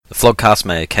The Flogcast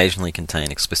may occasionally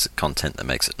contain explicit content that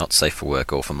makes it not safe for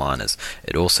work or for minors.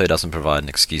 It also doesn't provide an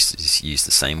excuse to use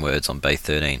the same words on Bay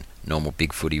 13. Normal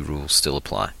Big Footy rules still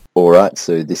apply. Alright,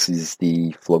 so this is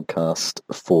the Flogcast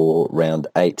for round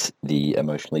 8. The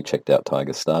emotionally checked out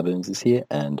Tiger Starburns is here,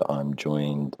 and I'm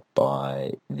joined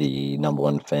by the number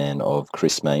one fan of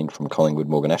Chris Mayne from Collingwood,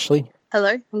 Morgan Ashley.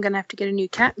 Hello, I'm going to have to get a new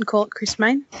cat and call it Chris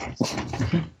Mayne.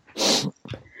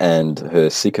 And her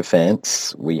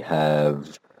sycophants, we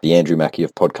have the Andrew Mackey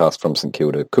of Podcast from St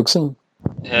Kilda, Cookson.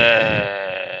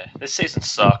 This season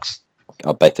sucks.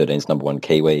 Bay 13's number one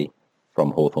Kiwi from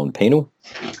Hawthorn Penal.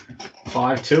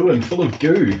 5-2 and full of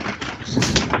goo.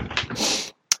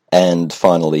 And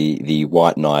finally, the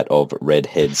White Knight of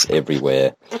Redheads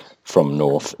Everywhere from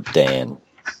North, Dan.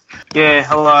 Yeah,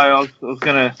 hello. I was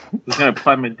gonna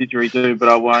play my didgeridoo, but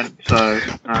I won't. So.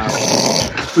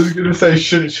 I was gonna say,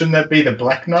 shouldn't that be the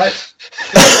Black Knight?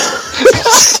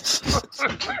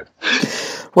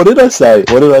 What did I say?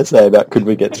 What did I say about could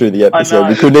we get through the episode?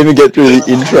 We couldn't even get through the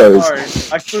intros.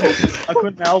 Sorry, I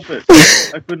couldn't help it.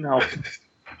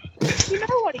 You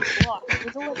know what he's like. He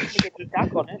was always going to get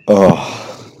stuck on it.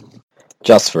 Oh,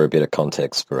 just for a bit of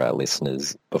context for our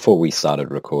listeners, before we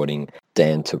started recording,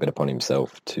 Dan took it upon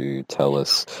himself to tell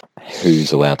us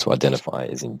who's allowed to identify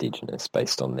as Indigenous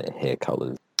based on their hair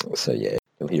colours. So yeah,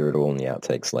 you'll hear it all in the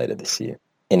outtakes later this year.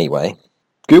 Anyway,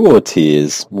 goo or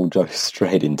tears? We'll go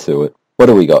straight into it. What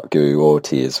do we got goo or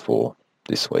tears for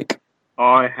this week?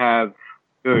 I have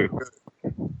goo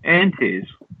and tears.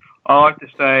 I like to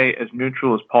stay as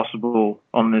neutral as possible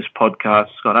on this podcast.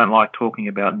 I don't like talking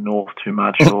about North too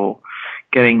much or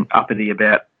getting uppity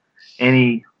about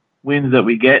any wins that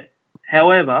we get.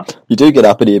 However... You do get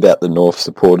uppity about the North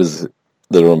supporters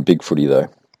that are on Big Footy, though.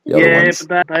 Yeah,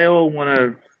 but they all want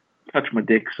to touch my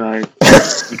dick, so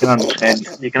you can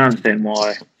understand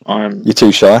why I'm... You're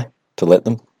too shy to let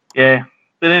them? Yeah.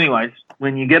 But anyways,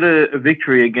 when you get a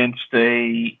victory against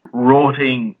a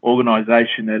rotting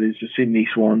organisation that is the Sydney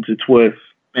Swans, it's worth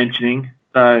mentioning.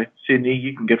 So, Sydney,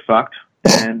 you can get fucked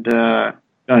and go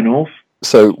North.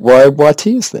 So why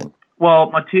tears then?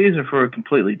 Well, my tears are for a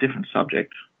completely different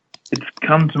subject. It's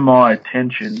come to my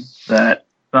attention that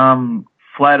some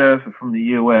flat earther from the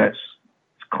US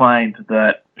has claimed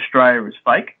that Australia is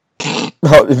fake.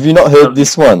 Oh, have you not heard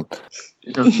this one?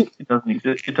 It doesn't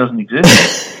exist. It doesn't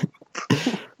exist.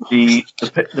 The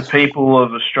people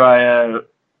of Australia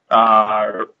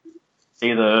are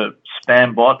either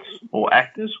spam bots or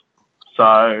actors.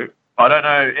 So I don't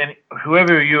know.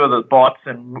 Whoever you are the bots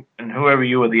and whoever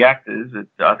you are the actors,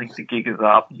 I think the gig is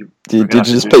up. The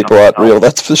Indigenous people aren't real,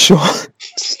 that's for sure.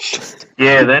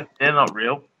 Yeah, they're not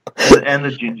real. And the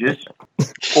gingers,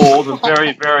 or the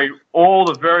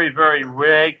very, very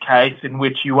rare case in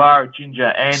which you are a ginger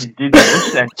and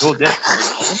Indigenous, and you're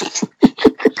definitely.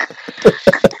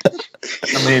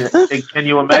 I mean, can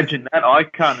you imagine that? I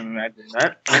can't imagine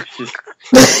that. It's just,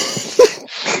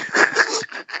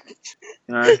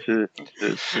 it's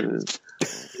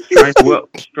a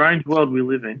strange world we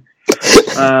live in.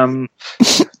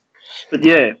 But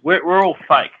yeah, we're all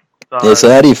fake. So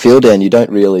how do you feel, Dan? You don't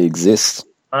really exist.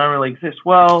 I don't really exist.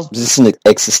 Well... Is this an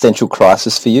existential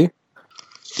crisis for you?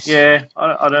 Yeah,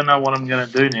 I don't know what I'm going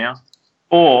to do now.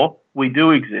 Or, we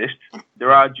do exist.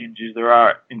 There are gingers, there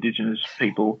are Indigenous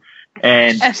people,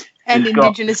 and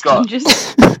Indigenous gingers.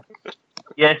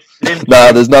 Yes.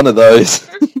 No, there's none of those.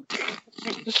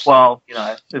 Well,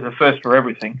 there's a first for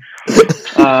everything.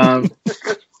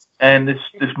 And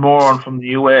this moron from the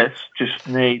US just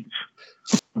needs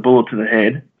a bullet to the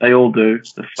head. They all do,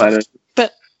 the flat earth.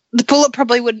 But the bullet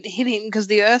probably wouldn't hit him because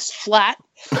the Earth's flat.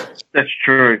 That's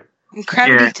true. And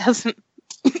gravity doesn't.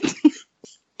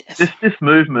 This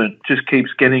movement just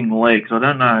keeps getting legs. I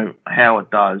don't know how it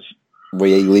does.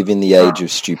 We live in the age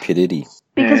of stupidity.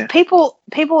 Because people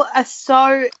are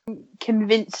so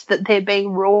convinced that they're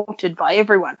being rorted by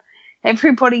everyone.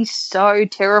 Everybody's so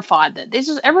terrified that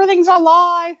everything's a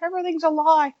lie. Everything's a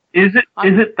lie. Is it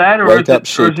that, or is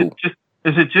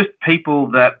it just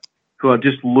people who are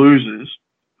just losers,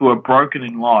 who are broken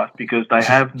in life because they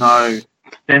have no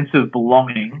sense of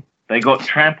belonging? They got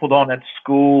trampled on at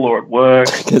school or at work.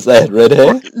 Because they had red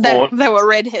hair? They were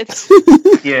redheads.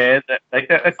 Yeah,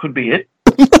 that could be it.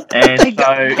 And they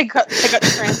got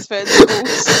transferred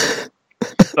schools.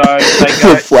 So they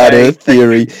go... The flat earth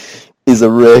theory is a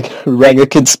Ranger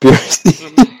conspiracy.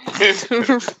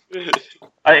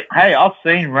 Hey, I've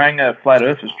seen Ranger flat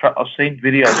earthers. I've seen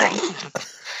videos of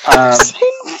them.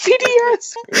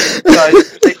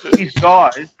 So these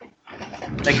guys,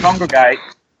 they congregate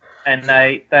and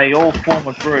they all form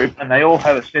a group and they all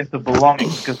have a sense of belonging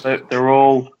because they're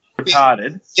all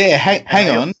retarded. Yeah, hang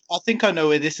on. I think I know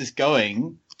where this is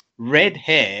going. Red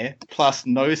hair plus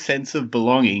no sense of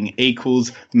belonging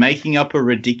equals making up a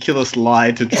ridiculous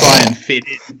lie to try and fit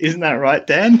in. Isn't that right,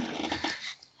 Dan?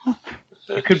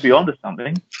 I could be onto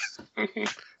something.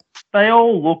 They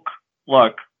all look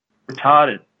like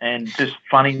retarded and just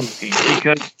funny looking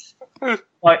because,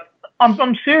 like,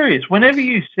 I'm serious. Whenever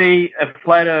you see a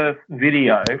flat Earth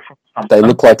video from someone, They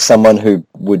look like someone who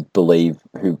would believe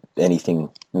anything,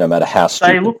 no matter how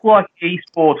stupid. they look like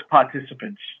esports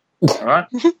participants. All right.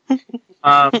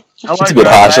 Hello, It's a bit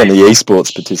harsh on the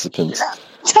esports participants.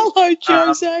 Hello,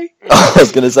 Jose. I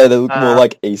was going to say they look more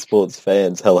like esports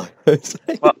fans. Hello, Jose.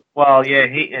 Well,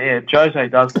 yeah, Jose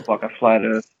does look like a flat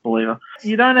Earth believer.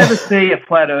 You don't ever see a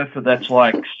flat Earther that's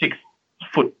like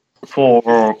 6'4"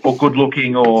 or good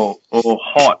looking or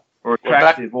hot or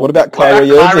attractive. What about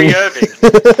Kyrie Irving?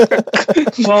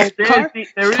 Well,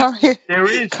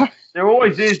 there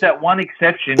always is that one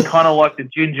exception, kind of like the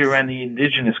ginger and the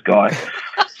indigenous guy.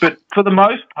 But for the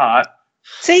most part,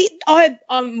 See,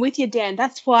 I'm with you, Dan.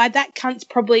 That's why that cunt's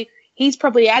he's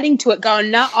probably adding to it,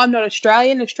 going, "No, I'm not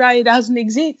Australian. Australia doesn't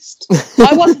exist.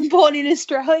 I wasn't born in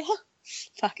Australia."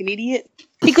 Fucking idiot.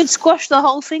 He could squash the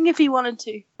whole thing if he wanted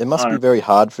to. It must be very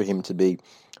hard for him to be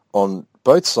on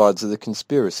both sides of the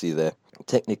conspiracy there.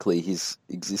 Technically, his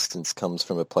existence comes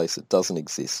from a place that doesn't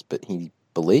exist, but he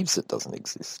believes it doesn't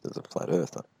exist as a flat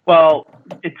earther. well,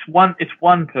 it's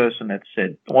one person that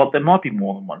said. Well, there might be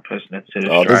more than one person that said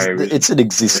Australia. It's an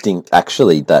existing.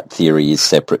 Actually, that theory is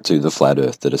separate to the flat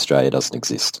Earth that Australia doesn't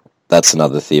exist. That's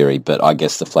another theory, but I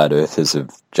guess the flat earthers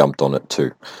have jumped on it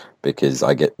too, because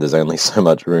there's only so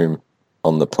much room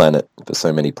on the planet for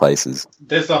so many places.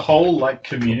 There's a whole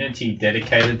community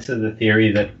dedicated to the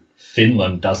theory that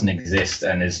Finland doesn't exist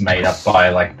and is made up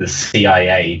by the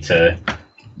CIA to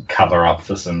cover up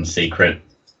for some secret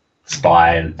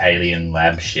spy alien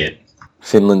lab shit.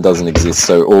 Finland doesn't exist,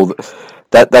 so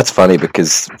that's funny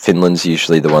because Finland's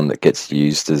usually the one that gets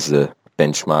used as a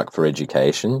benchmark for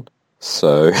education.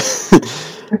 So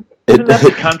Isn't that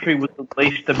the country with the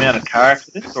least amount of car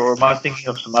accidents, or am I thinking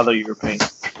of some other European?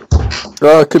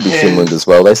 Oh, it could be Finland as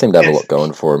well. They seem to have a lot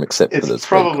going for them, except for It's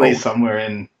probably somewhere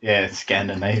in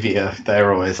Scandinavia.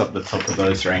 They're always up the top of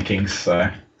those rankings. So,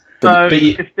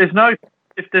 if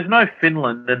there's no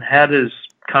Finland, then how does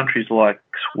countries like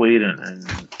Sweden and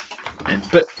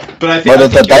but I Well,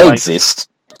 think they exist.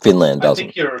 Finland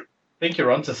doesn't. I think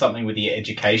you're onto something with the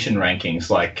education rankings,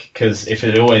 because if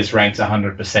it always ranks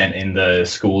 100% in the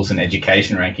schools and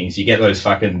education rankings, you get those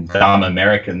fucking dumb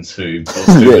Americans who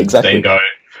then go,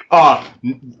 "Oh,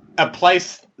 a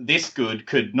place this good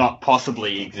could not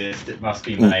possibly exist. It must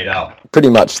be made up."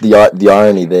 Pretty much the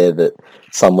irony there that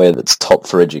somewhere that's top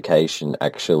for education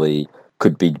actually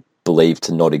could be believed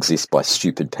to not exist by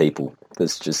stupid people.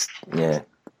 There's just,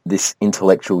 this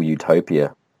intellectual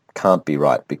utopia can't be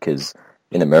right, because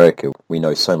in America we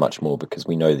know so much more because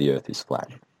we know the Earth is flat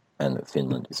and that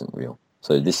Finland isn't real.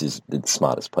 So this is the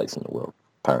smartest place in the world,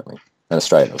 apparently. And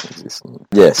Australia doesn't exist.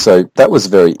 Yeah, so that was a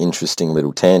very interesting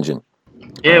little tangent.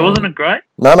 Yeah, wasn't it great?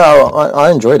 No,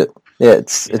 I enjoyed it. Yeah,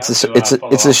 it's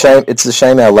a shame. It's a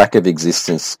shame our lack of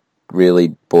existence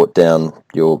really brought down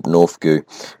your North goo,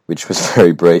 which was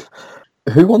very brief.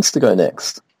 Who wants to go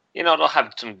next? You know, I'll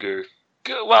have some goo.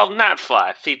 Well, Nat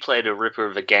Fly, he played a ripper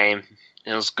of a game.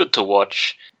 It was good to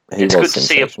watch. It's good to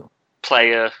see a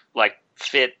player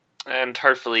fit, and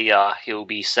hopefully he'll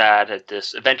be sad at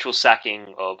this eventual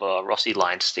sacking of Rossi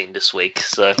Leinstein this week.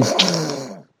 So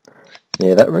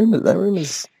yeah, that room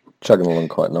is chugging along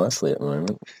quite nicely at the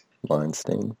moment.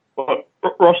 Leinstein. Well,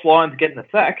 Ross Lyon's getting a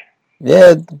sack.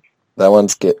 Yeah, that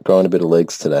one's growing a bit of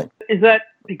legs today. Is that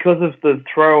because of the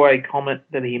throwaway comment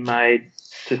that he made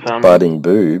to some budding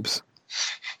boobs?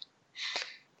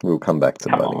 We'll come back to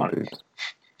budding boobs.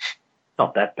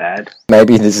 Not that bad.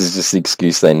 Maybe this is just the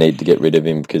excuse they need to get rid of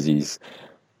him because he's,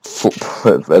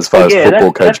 as far as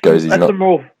football coach goes, he's not.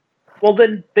 Well,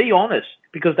 then be honest,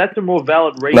 because that's a more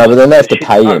valid reason. No, but then they have to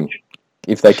pay him.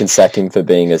 If they can sack him for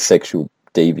being a sexual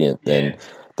deviant, then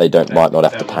they might not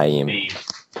have to pay him. Be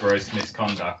gross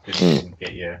misconduct and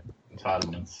get your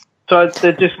entitlements. So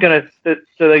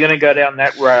they're gonna go down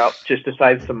that route just to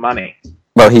save some money.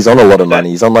 Well, he's on a lot of money.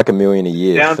 He's on $1 million a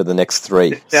year for the next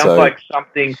 3. It sounds like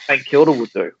something St Kilda would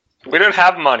do. We don't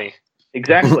have money.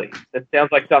 Exactly. That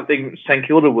sounds like something St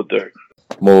Kilda would do.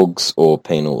 Morgs or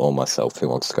Penal or myself, who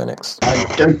wants to go next?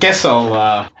 I guess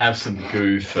I'll have some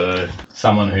goo for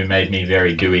someone who made me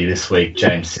very gooey this week,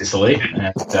 James Sicily.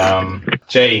 And,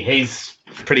 he's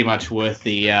pretty much worth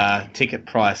the ticket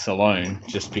price alone,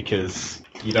 just because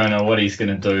you don't know what he's going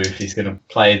to do, if he's going to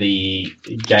play the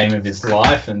game of his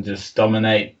life and just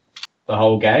dominate the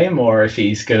whole game, or if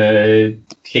he's going to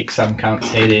kick some cunt's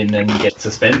head in and get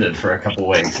suspended for a couple of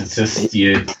weeks. It's just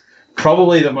you're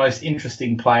probably the most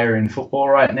interesting player in football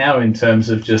right now in terms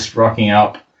of just rocking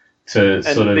up to and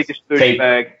sort of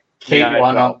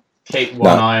keep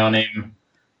one eye on him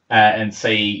and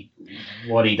see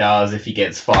what he does if he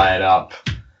gets fired up.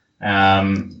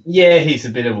 Yeah, he's a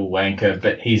bit of a wanker,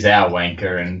 but he's our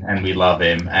wanker, and we love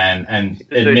him. And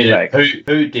admit it,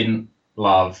 who didn't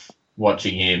love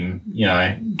watching him,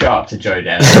 go up to Joe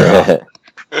Daniher,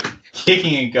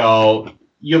 kicking a goal.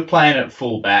 You're playing at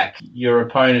full back. Your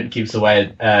opponent gives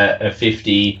away a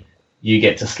 50. You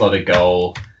get to slot a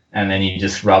goal, and then you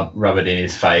just rub it in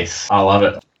his face. I love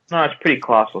it. No, it's pretty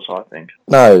classless, I think.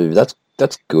 No, that's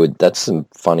good. That's some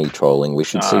funny trolling. We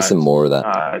should see some more of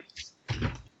that.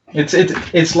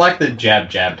 It's like the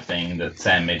jab thing that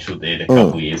Sam Mitchell did a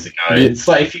couple of years ago. It's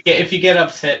like if you get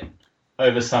upset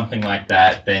over something like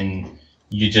that, then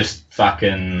you're just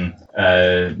fucking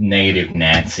negative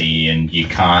Nancy, and you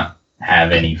can't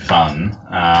have any fun.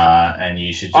 And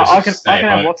you should just I can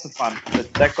have lots of fun,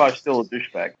 but that guy's still a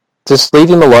douchebag. Just leave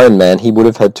him alone, man. He would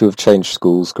have had to have changed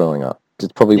schools growing up.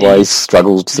 It's probably why he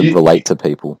struggles to relate to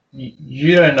people.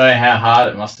 You don't know how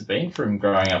hard it must have been for him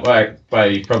growing up.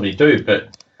 Well, you probably do,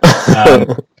 but...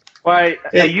 Wait,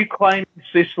 are you claiming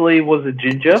Sicily was a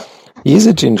ginger? He is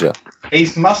a ginger.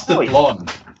 He's mustard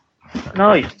blonde.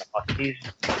 No, he's not.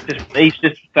 He's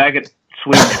just faggot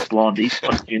Swedish blonde. He's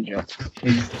not ginger.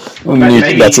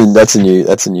 That's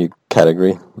a new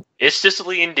category. Is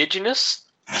Sicily indigenous?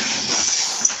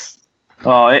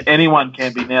 Oh, anyone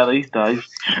can be now these days.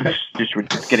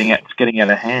 It's getting out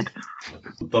of hand.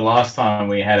 The last time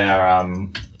we had our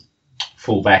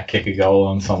fullback kick a goal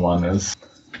on someone is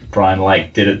Brian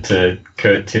Lake did it to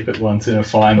Kurt Tippett once in a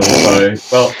final.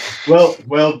 So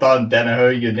well done,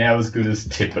 Danaher. You're now as good as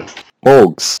Tippett.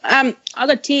 Orgs. I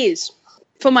got tears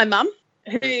for my mum,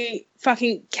 who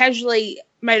fucking casually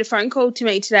made a phone call to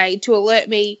me today to alert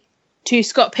me to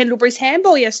Scott Pendlebury's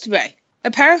handball yesterday.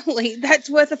 Apparently,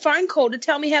 that's worth a phone call to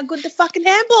tell me how good the fucking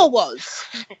handball was.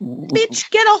 Bitch,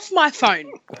 get off my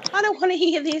phone. I don't want to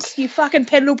hear this, you fucking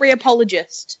Pendlebury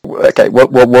apologist. Okay,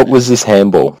 what was this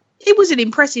handball? It was an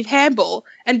impressive handball,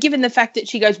 and given the fact that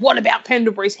she goes, what about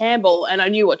Pendlebury's handball? And I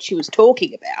knew what she was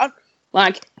talking about.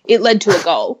 Like, it led to a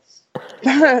goal.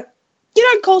 You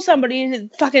don't call somebody a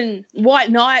fucking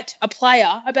white knight a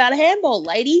player about a handball,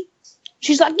 lady.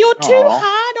 She's like, you're too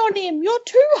hard on him. You're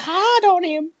too hard on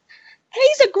him.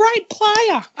 He's a great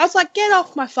player. I was like, get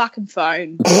off my fucking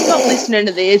phone. I'm not listening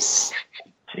to this.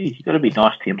 Jeez, you got to be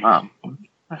nice to your mum.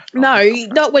 No,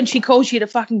 not when she calls you to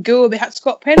fucking goo about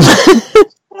Scott Pendlebury.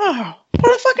 Oh,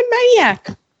 what a fucking maniac.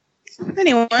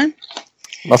 Anyway.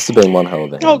 Must have been one hell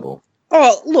of a handball.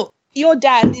 Oh, look, your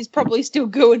dad is probably still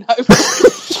gooing over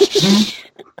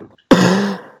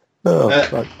did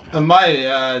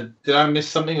I miss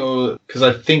something? Or because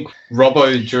I think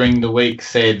Robbo during the week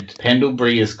said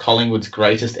Pendlebury is Collingwood's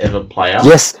greatest ever player.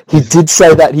 Yes, he did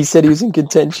say that. He said he was in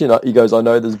contention. He goes, I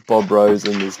know there's Bob Rose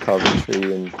and there's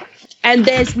Coventry and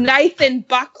there's Nathan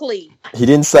Buckley. He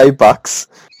didn't say Bucks.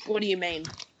 What do you mean?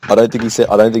 I don't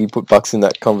think he put Bucks in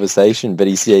that conversation, but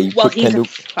he's a fucking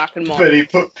mod. But he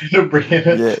put Pendlebury in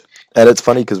it. Yeah. And it's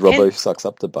funny because Robbo sucks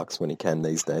up to Bucks when he can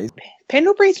these days.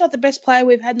 Pendlebury's not the best player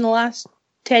we've had in the last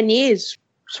 10 years.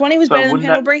 Swanee was better than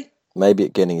Pendlebury. Maybe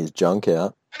at getting his junk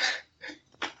out.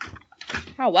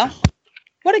 Oh, well.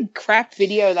 What a crap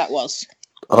video that was.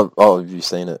 Oh, have you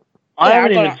seen it? I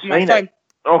haven't even seen it.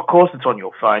 Oh, of course it's on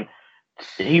your phone.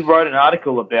 He wrote an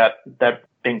article about that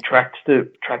being tracked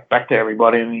back to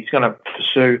everybody, and he's going to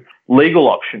pursue legal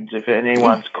options if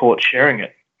anyone's caught sharing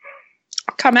it.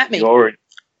 Come at me.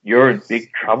 You're in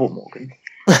big trouble, Morgan.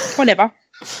 Whatever.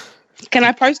 Can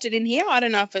I post it in here? I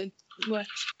don't know if it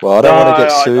works. Well, I don't want to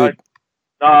get sued.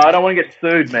 I don't want to get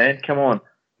sued, man. Come on.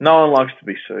 No one likes to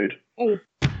be sued. Ooh.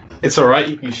 It's all right.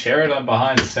 You can share it on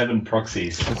behind 7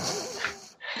 proxies.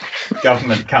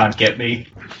 Government can't get me.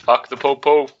 Fuck the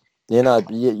po-po. Yeah, no,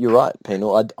 you're right,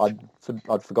 Penal. I'd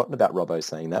forgotten about Robbo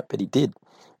saying that, but he did.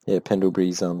 Yeah,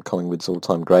 Pendlebury's Collingwood's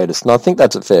all-time greatest. And I think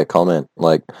that's a fair comment.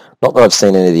 Like, not that I've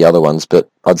seen any of the other ones, but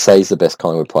I'd say he's the best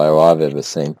Collingwood player I've ever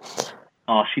seen.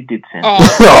 Oh, she did sound...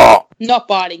 Oh, not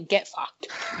biting. Get fucked.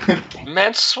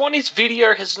 Man, Swanee's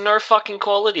video has no fucking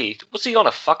quality. Was he on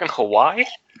a fucking Hawaii?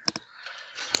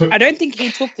 I don't think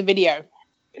he took the video.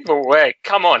 No way.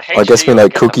 Come on, HD. I guess we know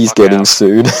Cookie's getting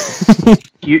sued.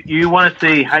 You want to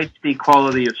see HD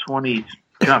quality of Swanee's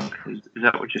junk? Is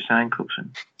that what you're saying,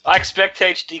 Cookson? I expect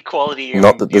HD quality.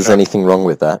 Not that there's anything wrong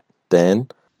with that, Dan.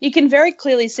 You can very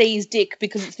clearly see his dick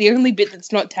because it's the only bit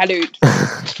that's not tattooed.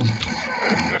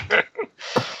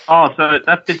 Oh, so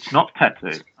that bit's not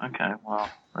tattooed. Okay, well,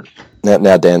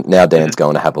 now Dan's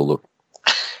going to have a look.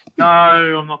 No,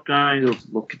 I'm not going to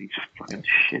look at his fucking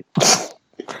shit.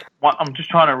 I'm just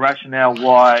trying to rationale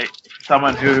why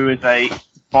someone who is a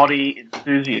body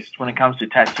enthusiast when it comes to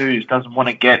tattoos doesn't want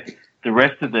to get the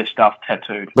rest of their stuff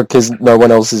tattooed. Because no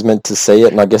one else is meant to see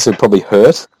it, and I guess it would probably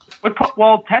hurt.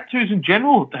 Well, tattoos in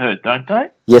general hurt, don't they?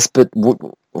 Yes, but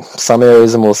some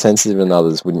areas are more sensitive than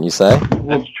others, wouldn't you say?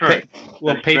 That's true.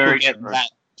 People get that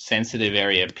sensitive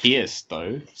area pierced,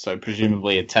 though, so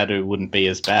presumably a tattoo wouldn't be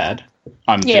as bad.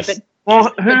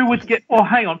 Well, who would get... Well,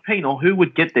 hang on, Penal, who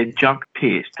would get their junk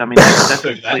pierced? I mean, that's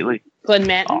completely... Glenn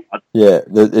Manton. Yeah,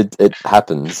 it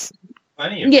happens.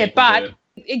 Yeah, but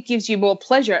it gives you more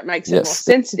pleasure. It makes it more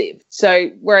sensitive. So,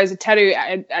 whereas a tattoo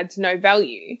adds no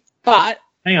value. But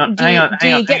hang on.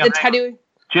 Tattoo?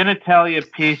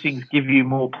 Genitalia piercings give you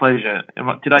more pleasure.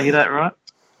 Did I hear that right?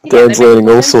 Yeah, Dan's learning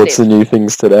all sorts of new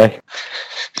things today.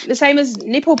 The same as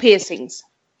nipple piercings.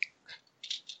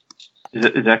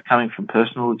 Is that coming from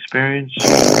personal experience?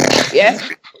 Yes.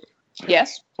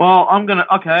 Yes. Well, I'm gonna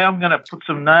put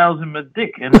some nails in my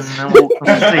dick, and then we'll see.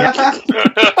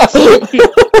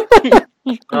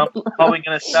 I'm probably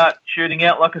gonna start shooting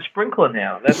out like a sprinkler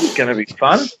now. That's gonna be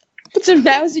fun. Put some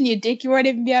nails in your dick, you won't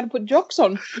even be able to put jocks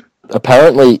on.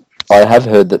 Apparently, I have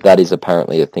heard that is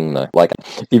apparently a thing, though. Like,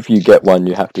 if you get one,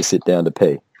 you have to sit down to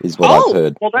pee, is what I've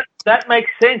heard. Well, that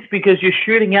makes sense because you're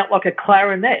shooting out like a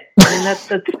clarinet. I mean, that's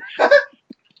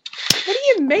What do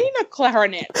you mean a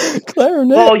clarinet?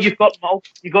 Clarinet? Well, you've got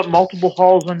multiple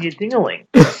holes on your dingaling.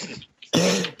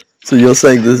 So you're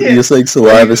saying you're saying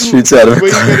saliva shoots out of a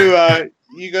clarinet?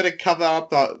 You got to cover up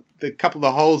the couple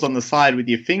of holes on the side with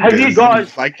your fingers. Have you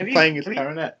guys playing a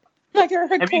clarinet? Have you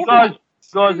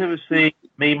guys ever seen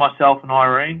Me, Myself, and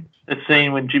Irene? The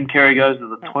scene when Jim Carrey goes to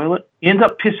the toilet. He ends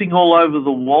up pissing all over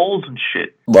the walls and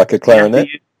shit. Like a clarinet?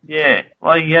 Yeah,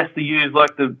 like he has to use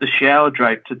like the shower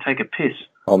drape to take a piss.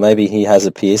 Or maybe he has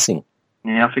a piercing.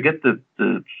 Yeah, I forget the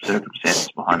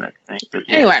circumstances behind that thing. But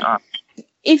yeah, anyway,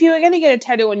 if you were going to get a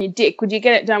tattoo on your dick, would you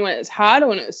get it done when it's hard or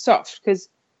when it's soft? Because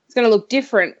it's going to look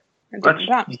different.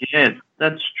 Yeah,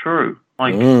 that's true.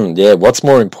 Like, yeah, what's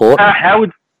more important?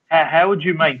 How would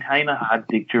you maintain a hard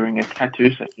dick during a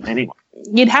tattoo session anyway?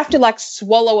 You'd have to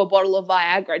swallow a bottle of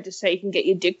Viagra just so you can get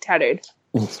your dick tattooed.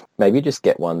 Maybe just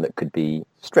get one that could be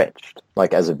stretched,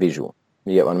 like as a visual.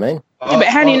 You get what I mean? Yeah, but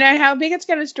how do you know how big it's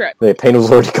going to stretch? Yeah,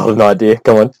 Penal's already got an idea.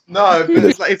 Go on. No, but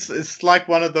it's like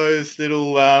one of those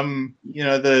little,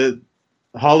 the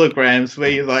holograms where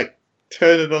you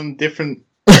turn it on different,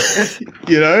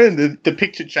 and the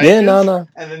picture changes. Yeah, no.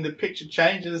 And then the picture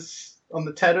changes on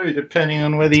the tattoo depending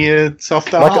on whether you're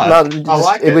soft or hard.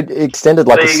 It would extended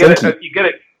like so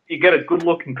you get a good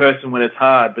looking person when it's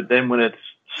hard, but then when it's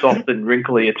soft and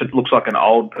wrinkly, it looks like an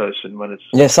old person when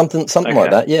it's something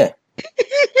like that. Yeah.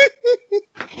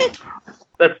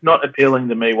 That's not appealing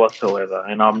to me whatsoever,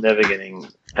 and I'm never getting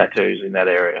tattoos in that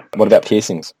area. What about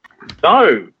piercings?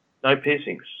 No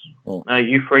piercings. Oh. No,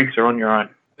 you freaks are on your own.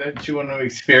 Don't you want to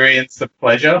experience the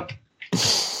pleasure?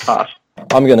 Pass.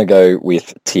 I'm going to go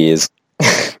with tiers.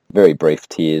 Very brief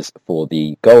tiers for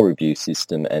the goal review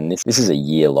system, and this is a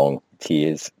year-long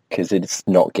tiers because it's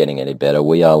not getting any better.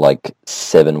 We are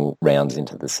 7 rounds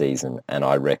into the season, and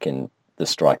I reckon the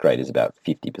strike rate is about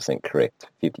 50% correct,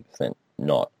 50%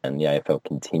 not. And the AFL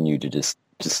continue to just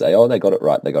say, oh, they got it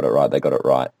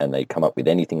right, and they come up with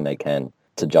anything they can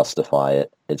to justify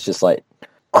it. It's just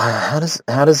how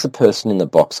does the person in the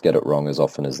box get it wrong as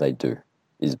often as they do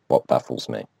is what baffles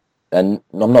me. And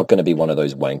I'm not going to be one of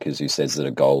those wankers who says that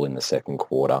a goal in the second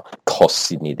quarter cost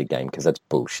Sydney the game, because that's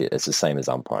bullshit. It's the same as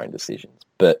umpiring decisions.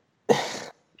 But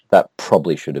that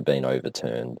probably should have been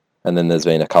overturned. And then there's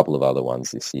been a couple of other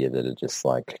ones this year that are just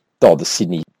the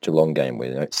Sydney-Geelong game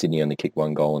where Sydney only kicked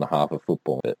 1 goal and a half of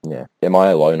football. But yeah, am I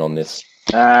alone on this?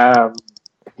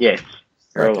 Yes,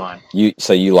 you're alone.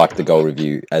 You like the goal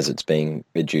review as it's being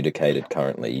adjudicated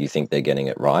currently? You think they're getting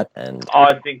it right? And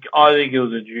I think it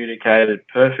was adjudicated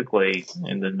perfectly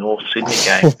in the North Sydney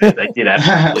game. But they did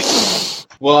absolutely.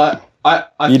 Well, I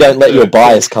you don't let your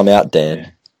bias come out, Dan. Yeah.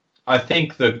 I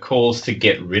think the calls to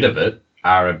get rid of it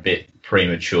are a bit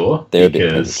premature. They're a bit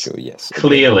premature, yes.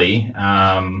 Clearly,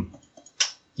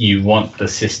 you want the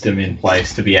system in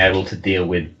place to be able to deal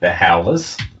with the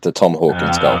howlers. The Tom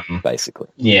Hawkins goal, basically.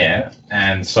 Yeah,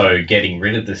 and so getting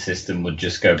rid of the system would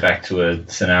just go back to a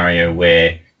scenario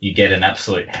where you get an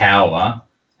absolute howler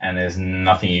and there's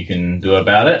nothing you can do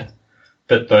about it.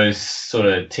 But those sort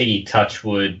of Tiggy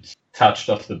Touchwood touched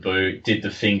off the boot, did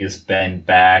the fingers bend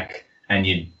back, and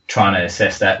you're trying to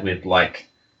assess that with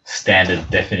standard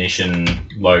definition,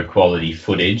 low quality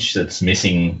footage that's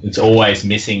missing. It's always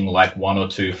missing like 1 or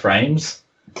 2 frames.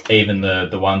 Even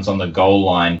the ones on the goal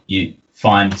line, you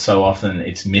find so often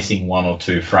it's missing 1 or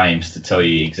 2 frames to tell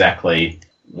you exactly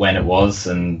when it was.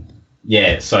 And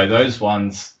yeah, so those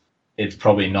ones, it's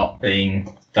probably not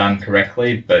being done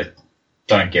correctly, but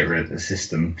don't get rid of the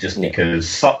system just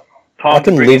because. I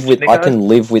can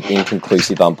live with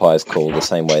inconclusive umpires call the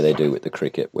same way they do with the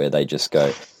cricket, where they just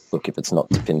go, look, if it's not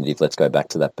definitive, let's go back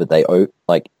to that. But they,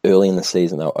 like, early in the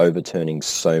season, they were overturning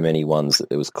so many ones that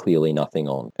there was clearly nothing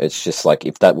on. It's just like,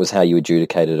 if that was how you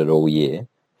adjudicated it all year,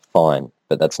 fine.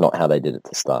 But that's not how they did it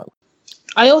to start.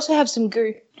 I also have some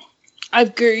goo.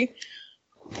 I've goo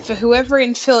for whoever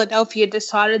in Philadelphia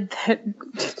decided that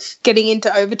getting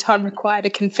into overtime required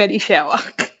a confetti shower.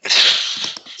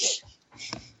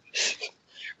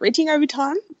 Reaching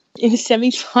overtime in a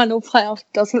semi-final playoff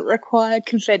doesn't require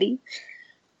confetti.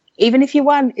 Even if you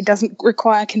won, it doesn't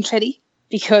require confetti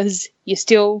because you're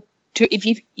still, if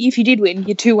you did win,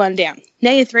 you're 2-1 down. Now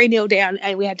you're 3-0 down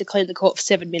and we had to clean the court for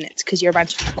 7 minutes because you're a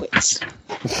bunch of quits.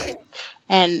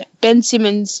 And Ben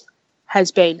Simmons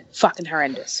has been fucking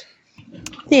horrendous.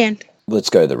 The end. Let's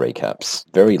go to the recaps.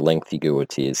 Very lengthy goo of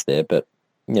tears there, but,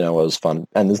 you know, it was fun.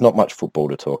 And there's not much football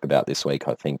to talk about this week,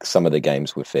 I think. Some of the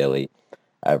games were fairly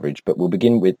average, but we'll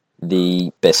begin with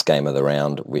the best game of the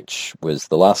round, which was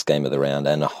the last game of the round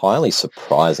and a highly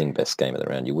surprising best game of the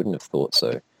round. You wouldn't have thought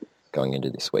so going into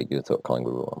this week. You would have thought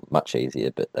Collingwood were much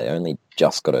easier, but they only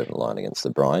just got over the line against the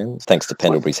Bryans, thanks to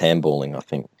Pendlebury's handballing, I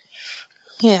think.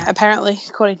 Yeah, apparently,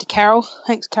 according to Carol.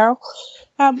 Thanks, Carol.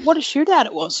 What a shootout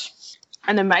it was.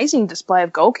 An amazing display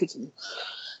of goal kicking.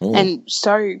 And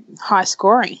so high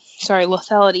scoring. So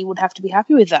lethality would have to be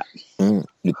happy with that.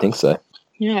 You'd think so.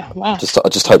 Yeah, wow. I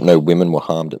just hope no women were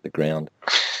harmed at the ground.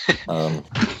 I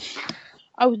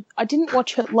didn't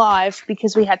watch it live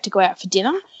because we had to go out for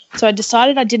dinner, so I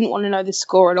decided I didn't want to know the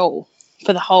score at all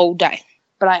for the whole day.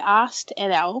 But I asked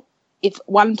NL if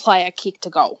one player kicked a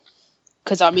goal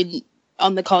because on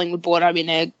the Collingwood board, I'm in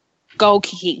a goal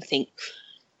kicking thing.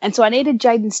 And so I needed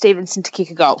Jaden Stevenson to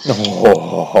kick a goal.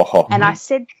 And I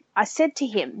said to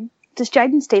him, does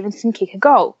Jaden Stevenson kick a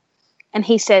goal? And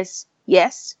he says,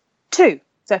 yes, 2.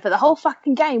 So for the whole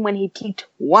fucking game when he kicked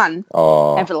 1,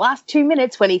 and for the last 2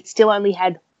 minutes when he still only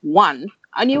had 1,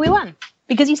 I knew we won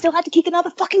because he still had to kick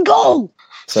another fucking goal.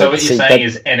 So what you're saying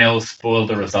is NL spoiled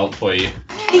the result for you?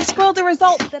 He spoiled the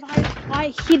result that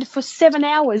I hid for 7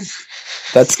 hours.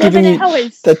 That's 7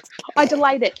 hours. I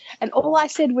delayed it. And all I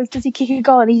said was, does he kick a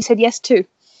goal? And he said yes too.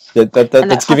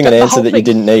 That's giving an answer that you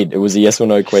didn't need. It was a yes or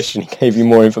no question. He gave you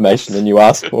more information than you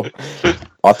asked for.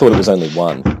 I thought it was only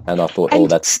 1, and I thought,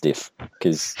 that's stiff,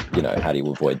 because, you know, how do you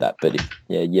avoid that? But,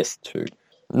 yes, 2.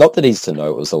 Not that he's to know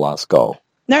it was the last goal.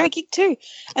 No, he kicked 2.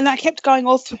 And I kept going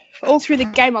all through the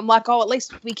game. I'm like, at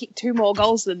least we kicked 2 more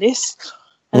goals than this.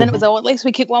 And then it was, at least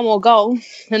we kicked 1 more goal.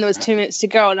 And there was 2 minutes to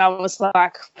go, and I was like,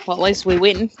 at least we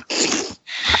win.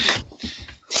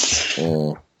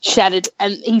 Shattered,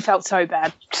 and he felt so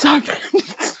bad. But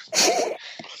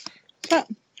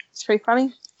it's pretty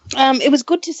funny. It was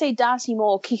good to see Darcy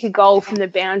Moore kick a goal from the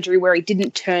boundary where he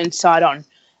didn't turn side on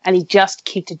and he just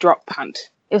kicked a drop punt.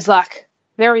 It was like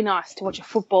very nice to watch a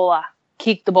footballer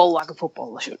kick the ball like a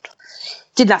footballer should.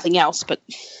 Did nothing else, but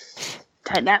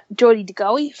take that. Geordie De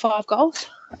Goey, 5 goals.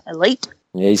 Elite.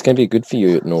 Yeah, he's going to be good for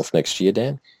you at North next year,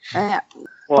 Dan. Yeah.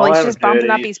 Well, he's just bumping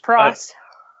up his price.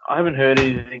 I haven't heard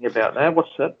anything about that. What's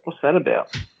that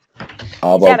about? He's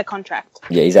out of contract.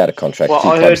 Yeah, he's out of contract. Well,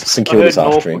 I heard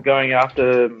North were going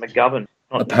after McGovern.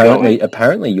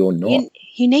 Apparently you're not.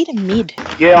 You need a mid.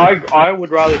 Yeah, I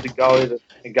would rather go than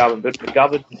McGovern, but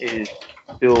McGovern is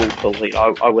still elite.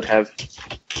 I would have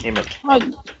him at...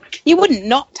 You wouldn't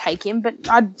not take him, but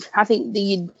I think that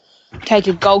you'd take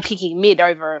a goal-kicking mid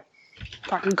over a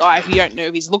fucking guy who you don't know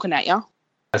if he's looking at you.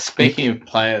 Speaking of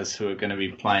players who are going to be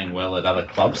playing well at other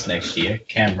clubs next year,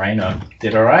 Cam Rayner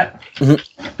did all right.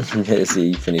 Yes,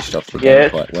 he finished off the game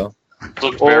quite well.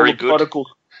 Looked very good.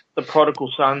 The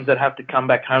prodigal sons that have to come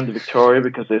back home to Victoria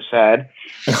because they're sad.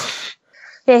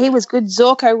 Yeah, he was good.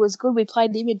 Zorko was good. We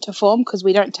played him into form because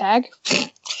we don't tag.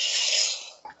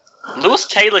 Lewis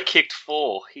Taylor kicked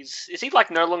 4. Is he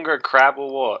like no longer a crab or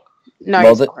what?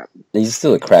 No, he's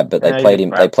still a crab, but they played him.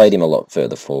 They played him a lot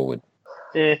further forward.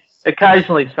 Yeah,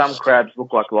 occasionally some crabs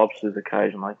look like lobsters.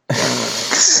 Occasionally.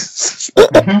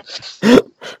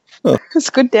 That's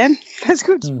good, Dan. That's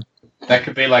good. That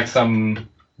could be like some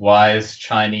wise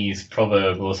Chinese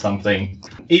proverb or something.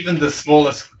 Even the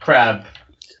smallest crab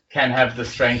can have the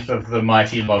strength of the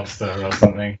mighty lobster or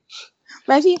something.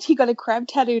 Imagine if you got a crab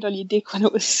tattooed on your dick when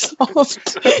it was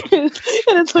soft and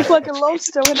it looked like a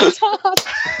lobster when it's hard.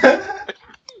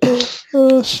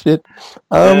 Oh, shit.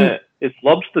 It's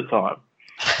lobster time.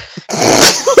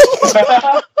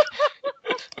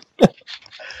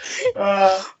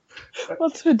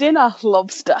 What's for dinner?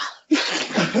 Lobster.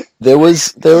 There were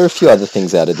a few other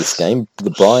things out of this game. The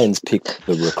Bryans picked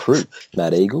the recruit,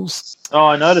 Matt Eagles. Oh,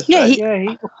 I noticed Yeah, that.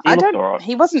 he looked all right.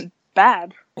 He wasn't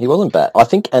bad. He wasn't bad. I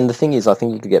think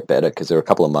he could get better because there were a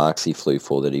couple of marks he flew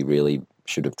for that he really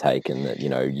should have taken. That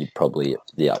you'd probably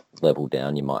level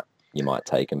down. You might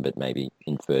take him, but maybe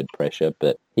inferred pressure.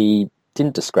 But he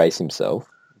didn't disgrace himself.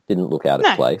 Didn't look out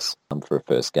of place for a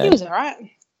first game. He was all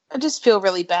right. I just feel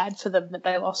really bad for them that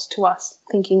they lost to us,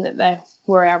 thinking that they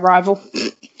were our rival.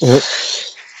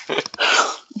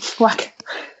 Like,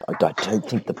 I don't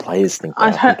think the players think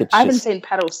that. I haven't seen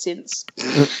Paddle since.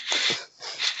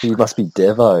 You must be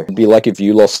Devo. It'd be like if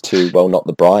you lost to, well, not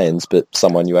the Bryans, but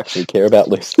someone you actually care about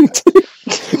losing to.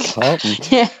 Carlton.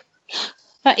 Yeah.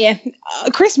 Yeah.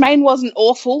 Chris Mayne wasn't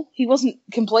awful. He wasn't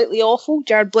completely awful.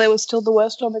 Jared Blair was still the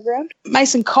worst on the ground.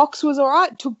 Mason Cox was all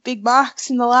right. Took big marks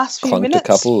in the last few minutes. A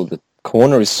couple. The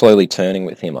corner is slowly turning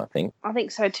with him, I think. I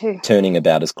think so too. Turning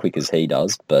about as quick as he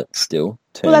does, but still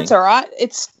turning. Well, that's all right.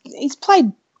 He's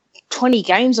played 20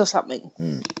 games or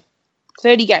something.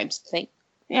 30 games, I think.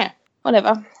 Yeah,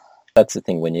 whatever. That's the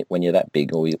thing. When you're that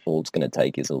big, all it's going to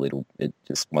take is a little. It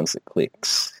just once it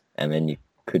clicks, and then you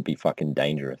could be fucking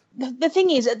dangerous. The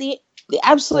thing is, at the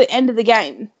absolute end of the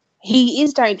game, he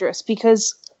is dangerous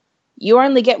because you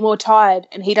only get more tired,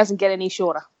 and he doesn't get any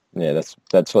shorter. Yeah,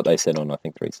 that's what they said on, I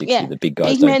think, 360. Yeah, the big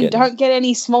guys don't get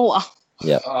any smaller.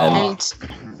 Yeah.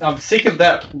 I'm sick of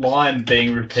that line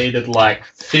being repeated like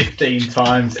 15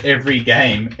 times every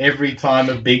game, every time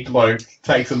a big bloke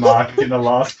takes a mark in the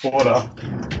last quarter.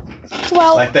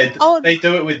 Well, like they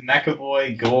do it with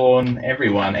McAvoy, Gawn,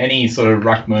 everyone. Any sort of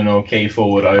ruckman or key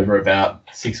forward over about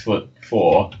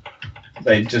 6'4",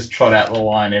 they just trot out the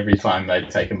line every time they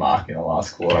take a mark in the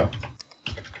last quarter.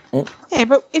 Yeah,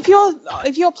 but if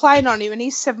you're playing on him and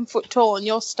he's 7 foot tall and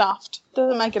you're stuffed,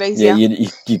 doesn't make it easier. Yeah,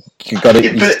 you got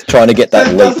to trying to get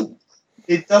that leap.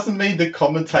 It doesn't mean the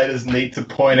commentators need to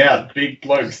point out big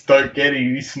blokes don't get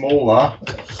any smaller,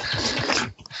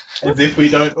 as if we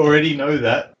don't already know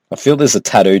that. I feel there's a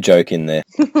tattoo joke in there.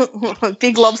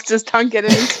 Big lobsters don't get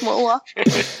any smaller.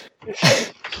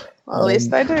 Well, at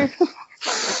least they do.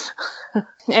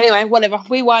 Anyway, whatever.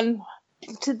 We won.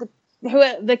 To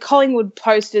the Collingwood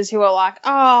posters who are like,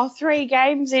 3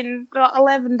 games in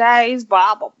 11 days,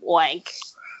 blah, blah, wank.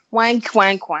 Wank,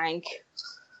 wank, wank.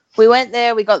 We went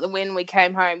there, we got the win, we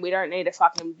came home. We don't need to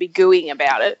fucking be gooing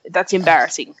about it. That's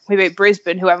embarrassing. We beat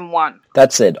Brisbane, who haven't won.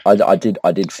 That said, I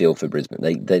did feel for Brisbane.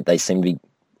 They seem to be...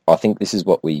 I think this is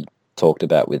what we talked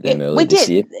about with them earlier this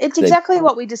year. It's exactly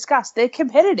what we discussed. They're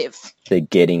competitive. They're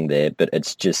getting there, but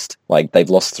it's just like they've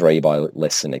lost 3 by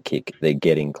less than a kick. They're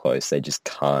getting close. They just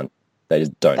can't. They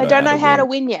just don't know. They don't know how to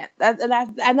win yet.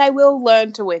 And they will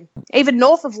learn to win. Even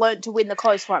North have learned to win the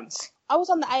close ones. I was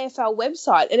on the AFL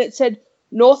website and it said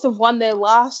North have won their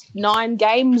last 9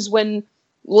 games when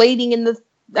leading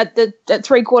at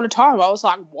 3/4 time. I was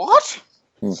like, what?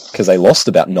 Because they lost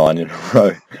about 9 in a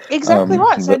row. Exactly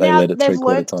right. So now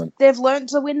they've learned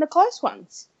to win the close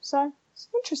ones. So it's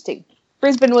interesting.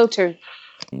 Brisbane will too.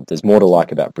 There's more to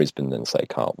like about Brisbane than, say,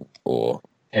 Carlton or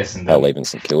hell, even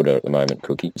St Kilda at the moment,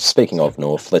 Cookie. Speaking of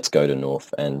North, let's go to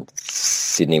North and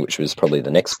Sydney, which was probably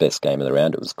the next best game of the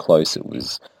round. It was close. It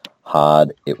was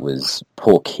hard. It was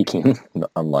poor kicking,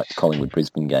 unlike the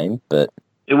Collingwood-Brisbane game. But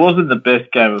it wasn't the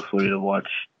best game of footy to watch,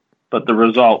 but the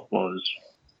result was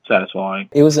satisfying.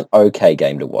 It was an okay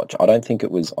game to watch. I don't think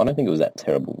it was that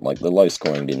terrible. Like, the low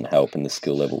scoring didn't help and the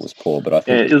skill level was poor, but I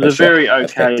think it was a very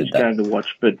okay game to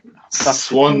watch. But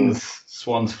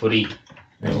Swans footy.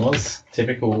 It was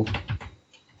typical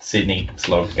Sydney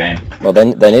slog game. Well,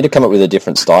 then they need to come up with a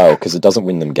different style because it doesn't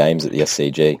win them games at the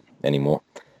SCG anymore.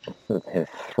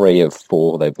 3 of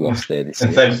 4 they've lost there this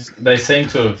year. They seem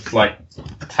to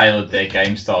have tailored their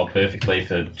game style perfectly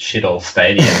for shit old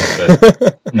stadiums,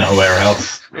 but nowhere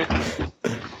else.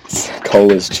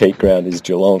 Cola's cheat ground is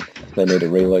Geelong. They need to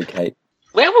relocate.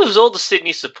 Where was all the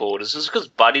Sydney supporters? Is it because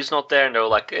Buddy's not there and they were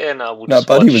like, we'll just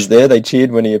Buddy was there. They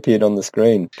cheered when he appeared on the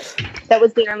screen. That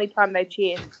was the only time they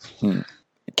cheered.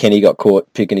 Kenny got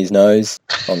caught picking his nose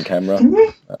on camera.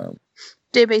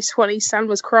 DB Swanee's son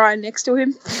was crying next to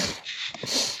him.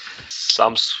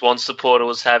 Some Swan supporter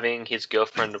was having his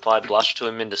girlfriend apply blush to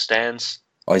him in the stands.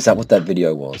 Oh, is that what that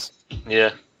video was?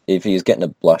 Yeah. If he was getting a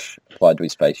blush applied to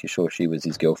his face, you sure she was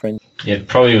his girlfriend? Yeah, it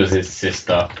probably was his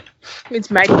sister.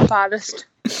 It's makeup artist.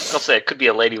 I'll say it could be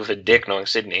a lady with a dick knowing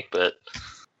Sydney, but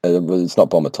it's not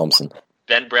Bomber Thompson.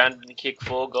 Ben Brown didn't kick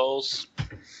 4 goals.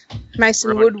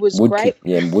 Mason Wood was great.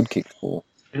 Wood kicked 4.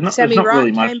 There's Sammy not Wright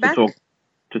really much came back.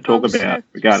 to talk about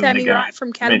regarding Sammy the game. Wright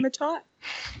from Catamatite.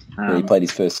 He played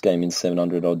his first game in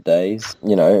 700 odd days.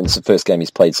 And it's the first game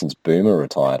he's played since Boomer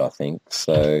retired, I think.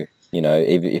 So,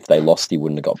 if they lost, he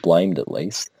wouldn't have got blamed at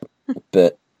least.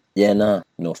 But,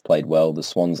 North played well. The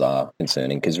Swans are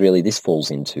concerning because really this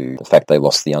falls into the fact they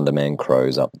lost the undermanned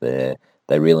Crows up there.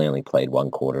 They really only played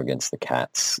one quarter against the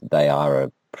Cats. They are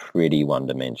a pretty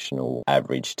one-dimensional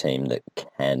average team that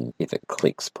can, if it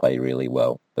clicks, play really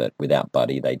well. But without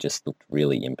Buddy, they just looked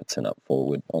really impotent up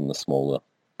forward on the smaller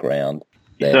ground.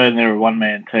 You're saying they're a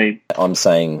one-man team? I'm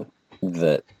saying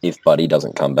that if Buddy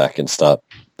doesn't come back and start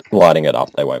lighting it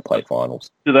up, they won't play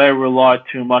finals. Do they rely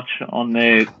too much on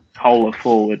their Kohler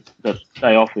forward that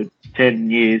they offered 10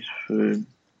 years for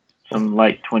some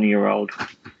late 20-year-old?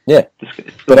 Yeah,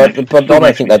 but I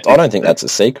don't think that's a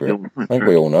secret. I think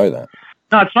we all know that.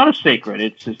 No, it's not a secret.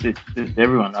 It's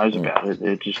everyone knows about it.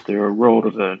 They're a world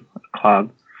of a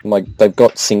club. Like they've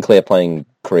got Sinclair playing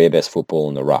career best football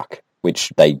in the ruck,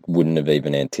 which they wouldn't have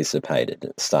even anticipated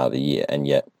at the start of the year, and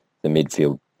yet the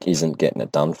midfield isn't getting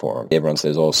it done for them. Everyone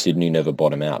says, "Oh, Sydney never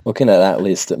bottom out." Looking at that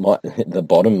list, the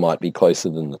bottom might be closer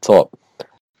than the top.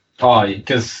 Oh,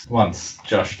 because once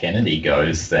Josh Kennedy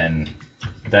goes, then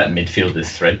that midfield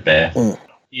is threadbare.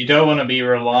 You don't want to be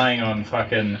relying on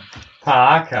fucking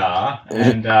Parker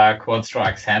and Quad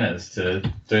Strikes Hannahs to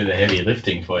do the heavy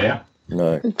lifting for you.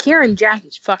 No. And Kieran Jack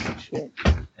is fucking shit.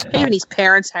 Even his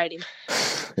parents hate him.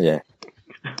 Yeah.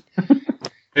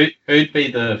 Who'd be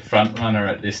the front runner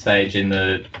at this stage in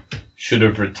the should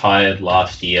have retired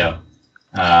last year?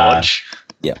 Hodge.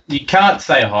 Yeah. You can't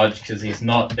say Hodge because he's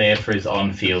not there for his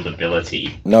on-field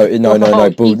ability. No.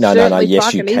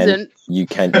 Yes, you can. Isn't. You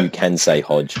can say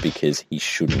Hodge because he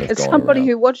shouldn't have As gone somebody around.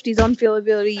 who watched his on-field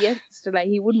ability yesterday,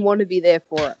 he wouldn't want to be there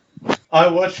for it. I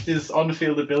watched his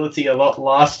on-field ability a lot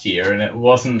last year, and it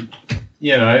wasn't.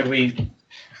 He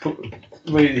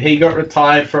got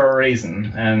retired for a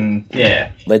reason, and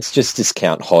yeah. Let's just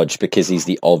discount Hodge because he's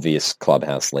the obvious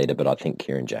clubhouse leader, but I think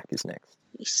Kieran Jack is next.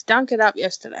 He stunk it up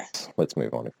yesterday. Let's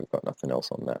move on if we've got nothing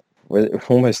else on that. We're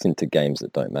almost into games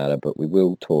that don't matter, but we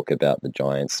will talk about the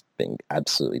Giants being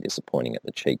absolutely disappointing at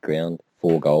the cheat ground.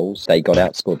 4 goals. They got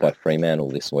outscored by Fremantle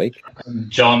this week.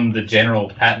 John, the General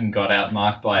Patton, got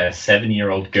outmarked by a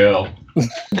 7-year-old girl.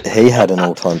 He had an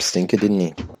all-time stinker, didn't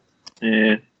he?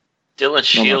 Yeah. Dylan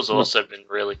Shields also been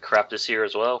really crap this year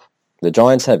as well. The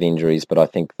Giants have injuries, but I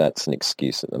think that's an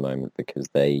excuse at the moment because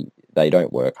they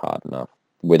don't work hard enough.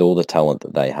 With all the talent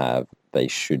that they have, they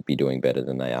should be doing better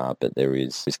than they are, but there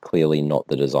is clearly not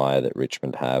the desire that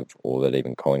Richmond have or that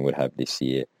even Collingwood have this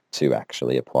year to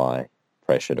actually apply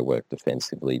pressure to work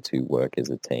defensively, to work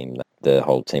as a team. The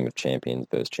whole team of champions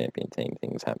versus champion team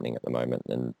thing's happening at the moment,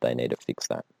 and they need to fix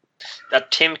that.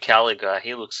 That Tim Kelly guy,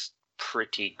 he looks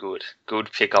pretty good.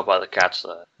 Good pick up by the Cats,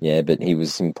 though. Yeah, but he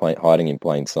was hiding in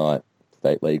plain sight.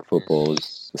 State League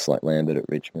footballers, just like Lambert at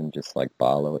Richmond, just like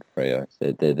Barlow at Freo.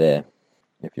 They're there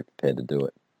if you're prepared to do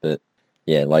it. But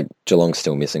yeah, like Geelong's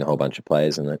still missing a whole bunch of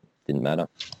players, and it didn't matter.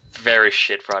 Very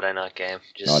shit Friday night game.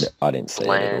 Just I didn't see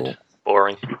bland, it at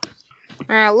boring.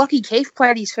 Lockie Keith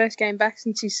played his first game back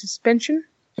since his suspension.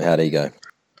 all. How'd he go?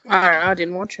 I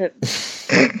didn't watch it.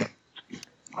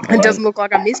 It doesn't look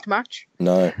like I missed much.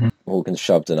 No. Hawkins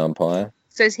shoved an umpire.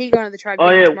 So is he going to the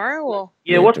tribunal tomorrow? Or?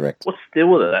 Yeah, what's the deal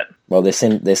with that? Well,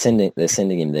 they're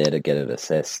sending him there to get it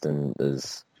assessed, and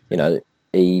there's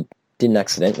he didn't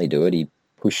accidentally do it. He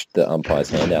pushed the umpire's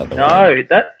hand out. No,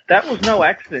 that was no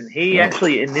accident. He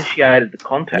actually initiated the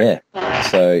contact. Yeah.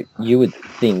 So you would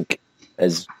think,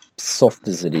 as soft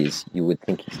as it is, you would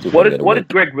think he's still. What did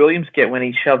Greg Williams get when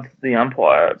he shoved the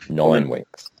umpire? 9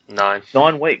 weeks.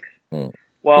 9 weeks. Mm.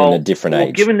 Well, in a different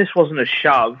age. Given this wasn't a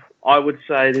shove, I would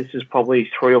say this is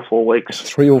probably 3 or 4 weeks.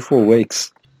 3 or 4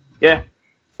 weeks. Yeah.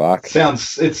 Fuck.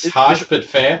 It's harsh but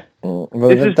fair. Well,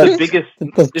 this is the biggest.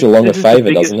 It does Geelong a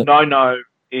favour, doesn't it? No.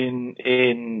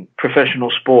 In professional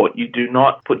sport, you do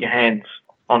not put your hands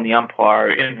on the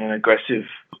umpire in an aggressive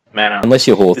manner. Unless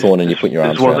you're Hawthorn and you put your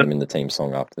arms around him in the team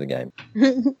song after the game.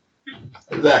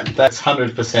 That's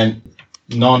 100%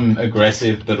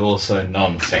 non-aggressive, but also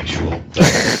non-sexual.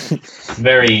 So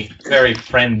very, very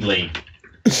friendly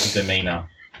demeanour.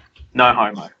 No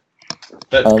homo.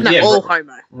 But all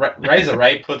homo. Razor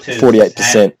Ray puts his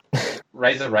 48%.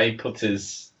 Razor Ray puts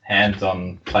his hands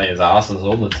on players' asses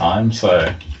all the time,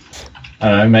 so I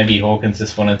don't know, maybe Hawkins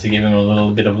just wanted to give him a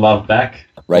little bit of love back.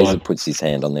 Razor puts his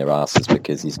hand on their asses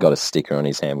because he's got a sticker on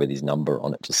his hand with his number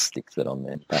on it, just sticks it on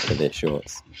the back of their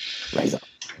shorts. Razor.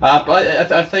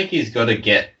 But I think he's got to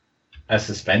get a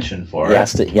suspension for it. He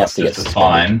has to get a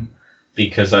fine,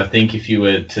 because I think if you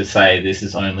were to say this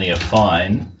is only a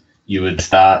fine, you would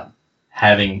start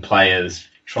having players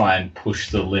try and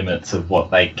push the limits of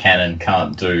what they can and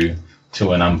can't do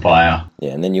to an umpire.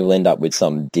 Yeah, and then you'll end up with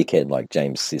some dickhead like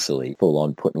James Sicily full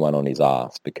on putting one on his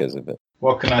ass because of it.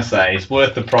 What can I say? It's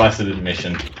worth the price of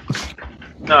admission.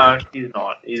 No, he's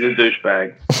not. He's a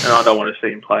douchebag, and I don't want to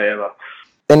see him play ever.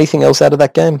 Anything else out of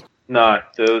that game? No,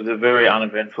 there was a very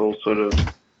uneventful sort of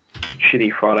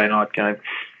shitty Friday night game.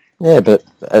 Yeah, but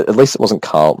at least it wasn't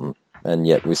Carlton, and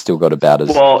yet we still got about as...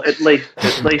 Well, at least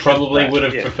probably would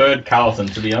have preferred Carlton,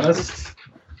 to be honest.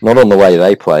 Not on the way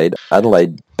they played.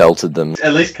 Adelaide belted them.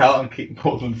 At least Carlton kicked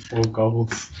more than 4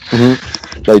 goals.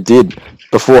 Mm-hmm. They did.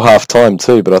 Before half-time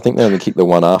too, but I think they only kicked the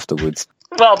one afterwards.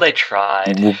 Well, they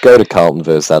tried. We'll go to Carlton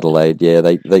versus Adelaide. Yeah,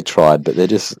 they tried, but they're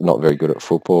just not very good at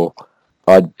football.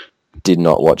 I did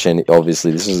not watch any...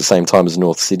 Obviously, this was the same time as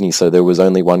North Sydney, so there was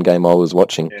only one game I was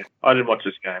watching. Yeah, I didn't watch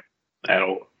this game at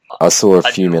all. I saw a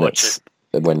few minutes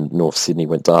when North Sydney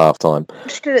went to half-time. I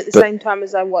watched it at the same time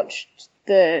as I watched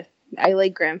the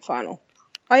A-League Grand Final.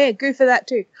 Oh, yeah, good for that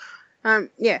too. I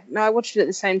watched it at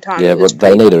the same time. Yeah, but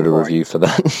they needed a review for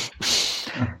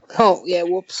that. Oh, yeah,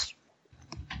 whoops.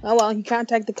 Oh, well, you can't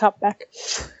take the cup back.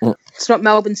 It's not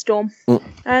Melbourne Storm.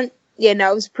 And, it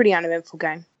was a pretty uneventful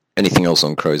game. Anything else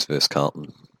on Crows versus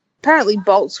Carlton? Apparently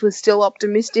Bolts was still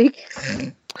optimistic.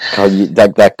 Oh,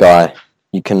 that guy,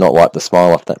 you cannot wipe the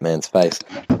smile off that man's face.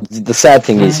 The sad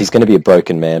thing is he's going to be a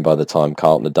broken man by the time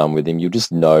Carlton are done with him. You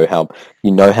just know how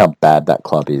bad that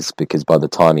club is, because by the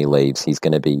time he leaves, he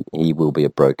will be a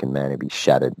broken man. He'll be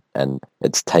shattered, and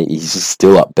he's just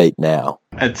still upbeat now.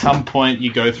 At some point,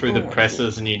 you go through the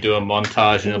presses and you do a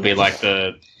montage, and it'll be like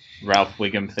the Ralph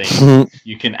Wiggum thing.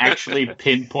 You can actually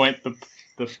pinpoint the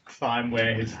time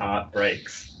where his heart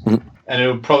breaks, and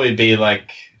it'll probably be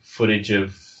like footage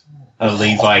of a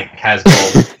Levi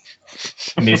Casbolt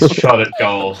missed shot at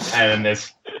goal, and then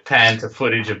there's pan to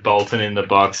footage of Bolton in the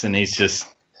box, and he's just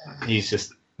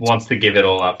wants to give it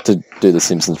all up. To do the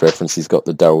Simpsons reference, he's got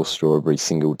the Darryl Strawberry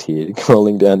single tear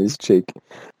rolling down his cheek.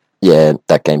 Yeah,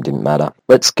 that game didn't matter.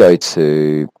 Let's go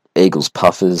to Eagles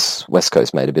Puffers. West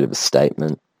Coast made a bit of a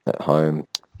statement at home.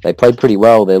 They played pretty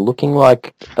well. They're looking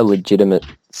like a legitimate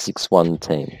 6-1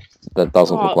 team. That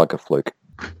doesn't look like a fluke.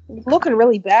 Looking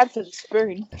really bad for the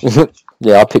Spoon.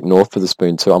 Yeah, I picked North for the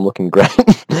Spoon too. I'm looking great.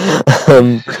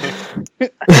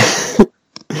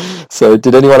 So,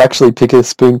 did anyone actually pick a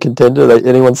Spoon contender?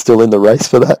 Anyone still in the race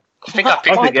for that? I think I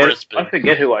picked Brisbane. I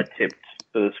forget who I tipped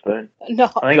for the Spoon. No.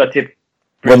 I think I tipped...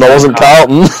 When there wasn't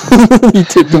Carlton, you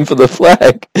tipped him for the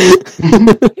flag.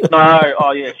 No,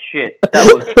 oh yeah, shit.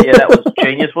 That was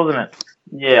genius, wasn't it?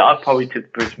 Yeah, I probably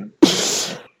tipped Brisbane.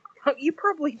 You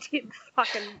probably tipped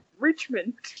fucking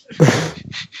Richmond.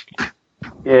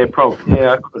 Yeah, probably.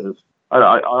 Yeah, I could have.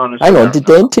 I honestly... Hang on, did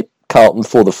Dan tip Carlton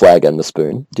for the flag and the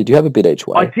Spoon? Did you have a bit each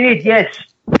way? I did, yes.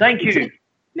 Thank you.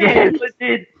 No, yes, I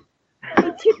did. He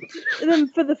tipped them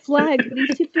for the flag, but he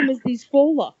tipped them as these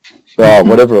faller. Oh,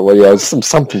 whatever it was. Yeah, it was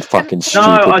something fucking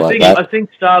stupid that. I think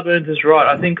Starburns is right.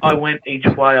 I think I went each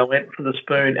way. I went for the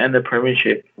Spoon and the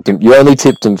Premiership. You only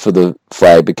tipped him for the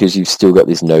flag because you've still got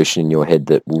this notion in your head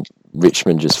that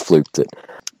Richmond just fluked it.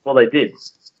 Well, they did.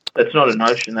 That's not a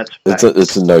notion. That's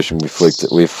it's a notion. We fluked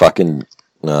it. We're fucking...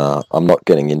 No, I'm not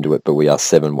getting into it, but we are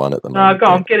 7-1 at the moment. No, go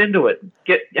on, get into it.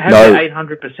 Have your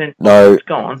 800%. No,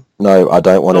 go on. No, I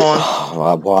don't want to.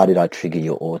 Oh, why did I trigger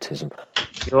your autism?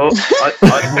 Go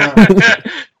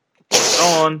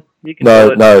on. You can no,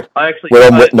 do it. No.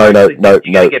 No.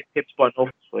 You're going to get tips by North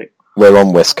this week. We're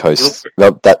on West Coast.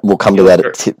 That we'll come to that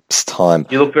at tips time.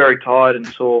 You look very tired and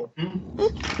sore.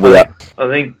 I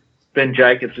think Ben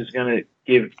Jacobs is going to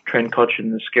give Trent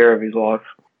Cotchin the scare of his life.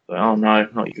 Oh no,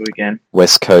 not you again.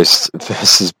 West Coast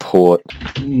versus Port.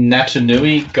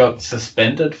 Natanui got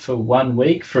suspended for 1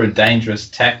 week for a dangerous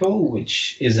tackle,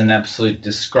 which is an absolute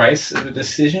disgrace of a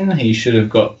decision. He should have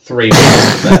got 3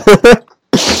 weeks of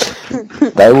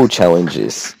that. They will challenge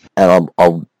this, and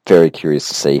I'm very curious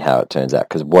to see how it turns out,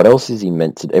 because what else is he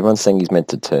meant to... Everyone's saying he's meant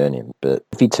to turn him, but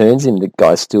if he turns him, the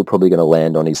guy's still probably going to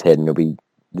land on his head and it'll be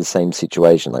the same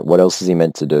situation. Like, what else is he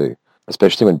meant to do?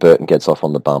 Especially when Burton gets off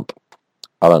on the bump.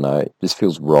 I don't know. This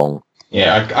feels wrong.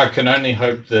 Yeah, I can only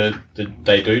hope that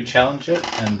they do challenge it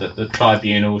and that the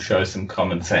tribunal shows some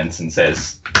common sense and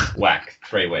says, whack,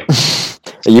 3 weeks.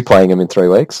 Are you playing him in 3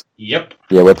 weeks? Yep.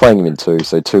 Yeah, we're playing him in 2,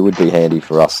 so 2 would be handy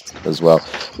for us as well.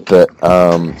 But,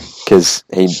 because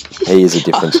he is a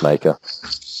difference maker.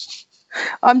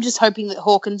 I'm just hoping that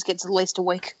Hawkins gets at least a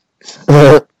week.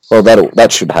 Well,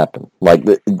 that should happen. Like,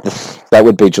 that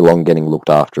would be Geelong getting looked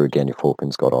after again if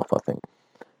Hawkins got off, I think.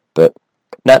 But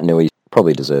Nat Nui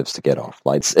probably deserves to get off.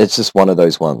 Like, it's just one of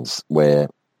those ones where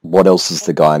what else is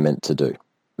the guy meant to do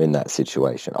in that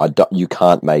situation? You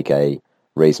can't make a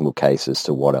reasonable case as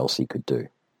to what else he could do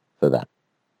for that.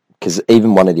 Because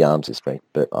even one of the arms is free,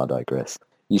 but I digress.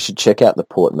 You should check out the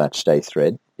Port Matchday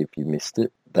thread if you missed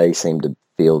it. They seem to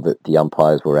feel that the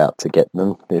umpires were out to get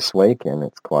them this week, and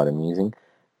it's quite amusing.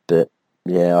 But,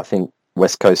 yeah, I think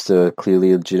West Coast are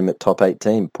clearly a legitimate top 8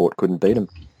 team. Port couldn't beat them.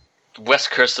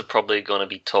 West Coast are probably going to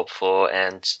be top 4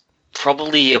 and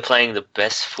probably are playing the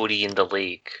best footy in the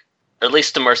league. Or at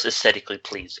least the most aesthetically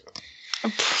pleasing.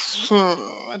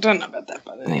 I don't know about that,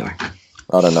 but anyway.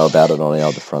 I don't know about it on the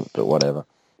other front, but whatever.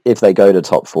 If they go to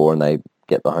top 4 and they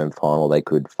get the home final, they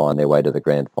could find their way to the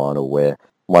grand final where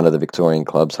one of the Victorian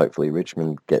clubs, hopefully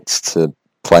Richmond, gets to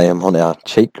play them on our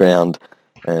cheat ground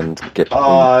and get...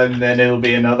 Oh, and then it'll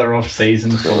be another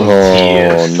off-season full of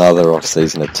tears. Oh, another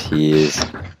off-season of tears.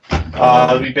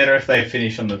 It'll be better if they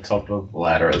finish on the top of the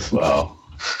ladder as well.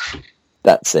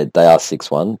 That said, they are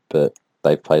 6-1, but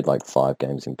they've played like 5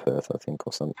 games in Perth, I think,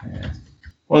 or something. Yeah.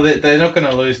 Well, they're not going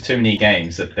to lose too many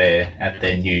games at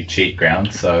their new cheat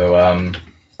ground. So,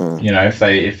 you know,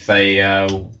 if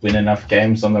they win enough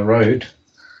games on the road,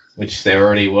 which they're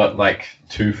already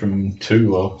 2 from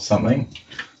 2 or something,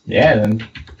 yeah, then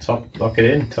lock it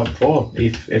in top 4,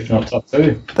 if not top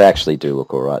 2. They actually do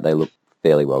look all right. They look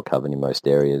fairly well covered in most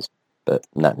areas, but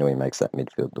Nat Nui makes that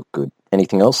midfield look good.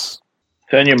 Anything else?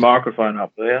 Turn your microphone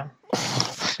up there.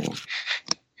 It's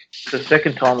the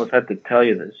second time I've had to tell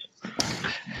you this.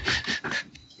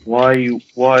 Why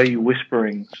are you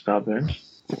whispering, Starburns?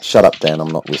 Shut up, Dan.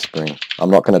 I'm not whispering.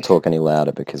 I'm not going to talk any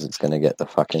louder because it's going to get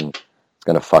it's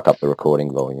going to fuck up the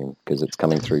recording volume because it's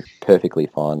coming through perfectly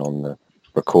fine on the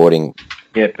recording.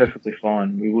 Yeah, perfectly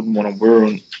fine. We wouldn't want to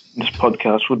ruin this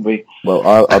podcast, would we? Well,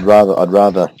 I'd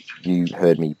rather you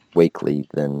heard me weakly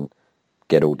than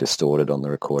get all distorted on the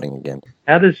recording again.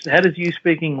 How does you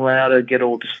speaking louder get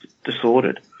all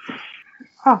distorted?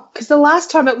 Oh, because the last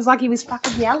time it was like he was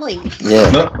fucking yelling.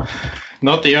 Yeah.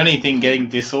 Not the only thing getting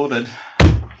disordered.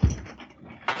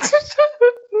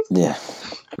 Yeah.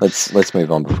 Let's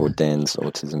move on before Dan's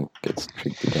autism gets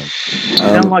triggered again. You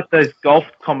sound like those golf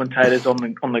commentators on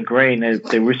the green.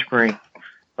 They're whispering,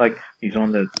 like he's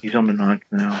on the ninth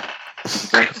now.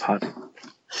 He's like a putt.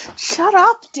 Shut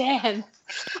up, Dan.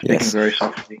 Speaking very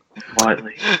softly,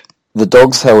 quietly. The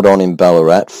Dogs held on in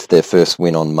Ballarat for their first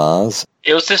win on Mars.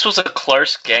 This was a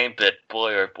close game, but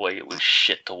boy, oh boy, it was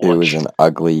shit to watch. It was an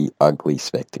ugly, ugly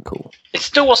spectacle. It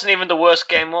still wasn't even the worst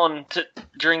game on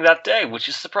during that day, which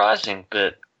is surprising,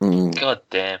 but god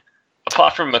damn.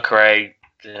 Apart from McRae,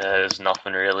 there's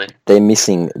nothing really. They're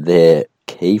missing their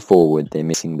key forward, they're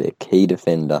missing their key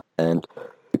defender, and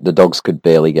the Dogs could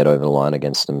barely get over the line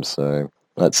against them, so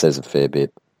that says a fair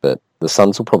bit. But the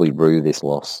Suns will probably rue this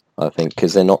loss, I think,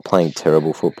 because they're not playing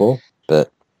terrible football,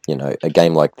 but you know, a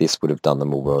game like this would have done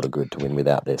them a world of good to win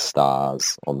without their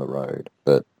stars on the road.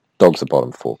 But Dogs are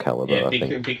bottom 4 calibre, I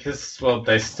think. Because, well,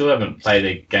 they still haven't played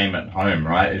a game at home,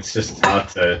 right? It's just hard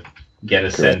to get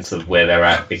a sense of where they're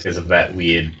at because of that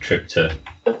weird trip to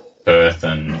Perth.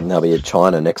 And they'll be at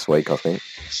China next week, I think.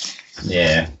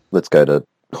 Yeah. Let's go to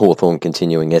Hawthorn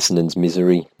continuing Essendon's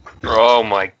misery. Oh,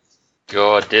 my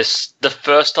God, the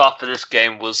first half of this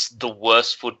game was the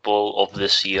worst football of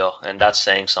this year, and that's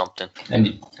saying something.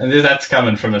 And that's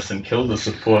coming from a St Kilda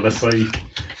supporter, so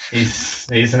he's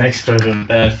an expert on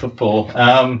bad football.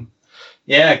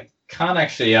 Yeah, can't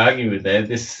actually argue with that.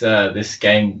 This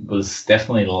game was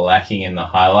definitely lacking in the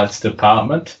highlights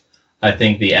department. I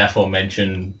think the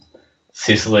aforementioned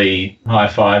Sicily high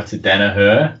five to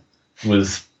Danaher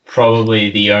was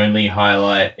probably the only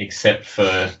highlight, except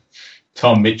for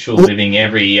Tom Mitchell living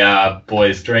every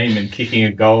boy's dream and kicking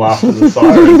a goal after the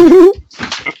siren.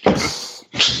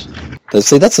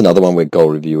 See, that's another one where goal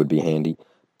review would be handy.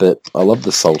 But I love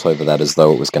the salt over that as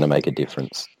though it was going to make a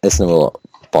difference. Essendon were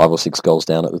 5 or 6 goals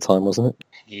down at the time, wasn't it?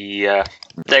 Yeah,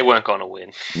 they weren't going to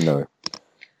win. No.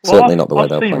 Certainly not the way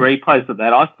they were playing. I've seen replays of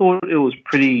that. I thought it was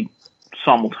pretty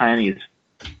simultaneous.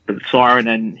 The siren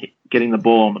and getting the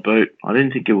ball on the boot. I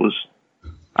didn't think it was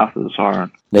after the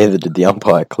siren. Neither did the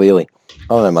umpire, clearly.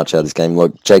 I don't know much out of this game.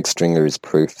 Look, Jake Stringer is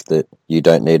proof that you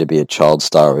don't need to be a child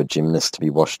star or a gymnast to be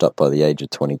washed up by the age of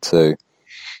 22.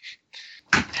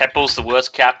 Heppel's the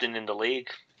worst captain in the league,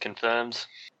 confirmed.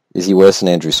 Is he worse than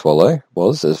Andrew Swallow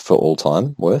was for all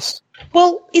time? Worse?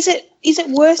 Well, is it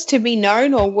worse to be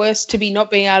known or worse to be not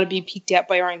being able to be picked out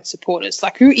by your own supporters?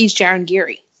 Like, who is Jaron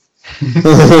Geary?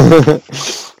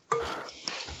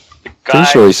 Pretty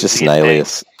sure he's just an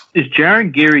alias. Is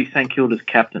Jaron Geary St Kilda's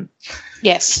captain?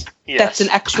 Yes, that's an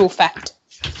actual fact.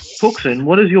 Cookson,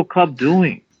 what is your club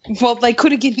doing? Well, they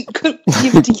could give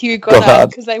it to Hugh Goddard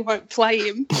because they won't play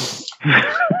him.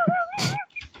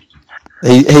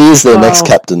 He is their next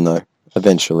captain, though,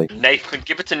 eventually. Nathan,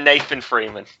 give it to Nathan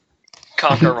Freeman.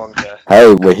 Can't go wrong there.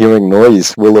 Hey, we're hearing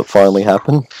noise. Will it finally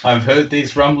happen? I've heard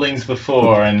these rumblings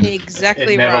before, and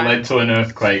exactly it never led to an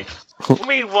earthquake. Fool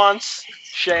me once,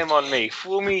 shame on me.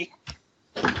 Fool me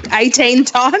 18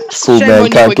 times? Fool shame man on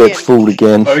can't you get again. fooled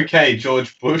again. Okay,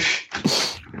 George Bush.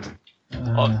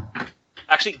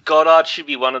 Actually, Goddard should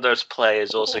be one of those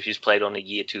players also who's played on a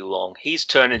year too long. He's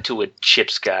turned into a chip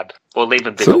scab. Or leave a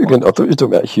I bit thought you were talking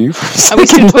about Hugh. Are we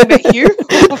still talking about Hugh?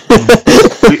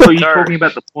 Are you talking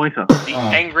about the pointer? The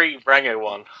angry Rango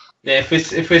one. Yeah,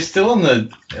 if we're still on the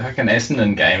fucking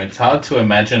Essendon game, it's hard to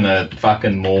imagine a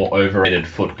fucking more overrated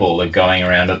footballer going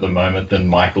around at the moment than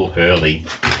Michael Hurley.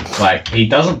 Like, he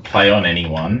doesn't play on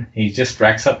anyone. He just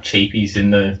racks up cheapies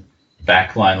in the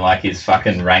back line like his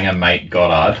fucking Ranger mate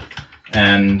Goddard.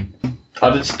 And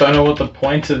I just don't know what the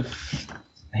point of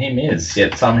him is,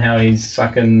 yet somehow he's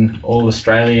fucking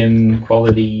all-Australian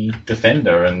quality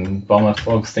defender, and Bomber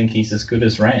Frogs think he's as good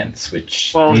as Rance,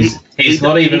 which he's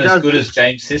not even as good as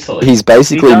James Sicily. He's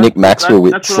basically Nick Maxwell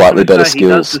with slightly better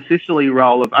skills. He does the Sicily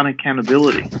role of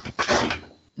unaccountability.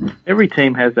 Every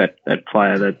team has that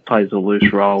player that plays a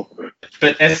loose role.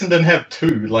 But Essendon have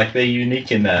two, like they're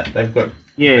unique in that. They've got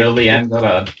Hurley and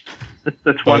Goddard.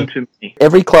 That's one too many.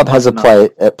 Every club has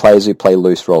players who play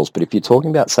loose roles, but if you're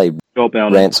talking about, say,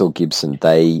 Rance or Gibson,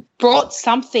 they brought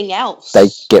something else. They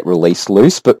get released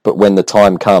loose, but when the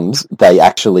time comes, they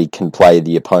actually can play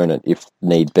the opponent if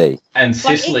need be. And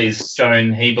Sicily's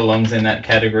shown he belongs in that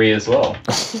category as well.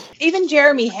 Even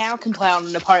Jeremy Howe can play on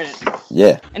an opponent.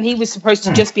 Yeah. And he was supposed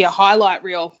to just be a highlight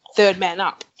reel third man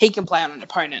up. He can play on an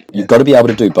opponent. You've got to be able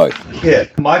to do both. Yeah,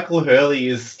 Michael Hurley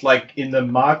is like in the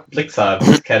Mark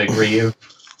Blixard category of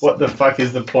what the fuck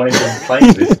is the point of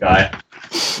playing this guy?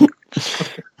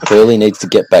 Hurley needs to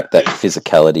get back that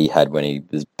physicality he had when he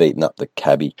was beating up the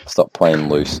cabbie. Stop playing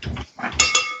loose.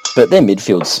 But their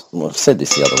midfields, I've said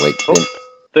this the other week.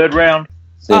 Third round.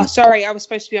 Oh, sorry, I was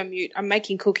supposed to be on mute. I'm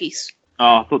making cookies.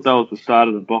 Oh, I thought that was the start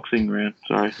of the boxing round.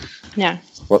 Sorry. No.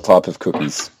 What type of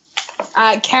cookies?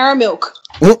 Caramel.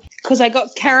 Because I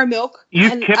got caramel. You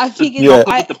and kept I figured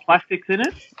with the plastics in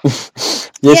it?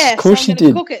 Yes, of course so you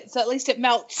did. Cook it, so at least it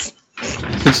melts.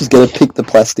 She's going to pick the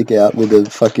plastic out with a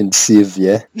fucking sieve,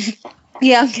 yeah?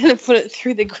 Yeah, I'm going to put it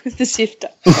through the sifter.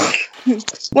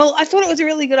 Well, I thought it was a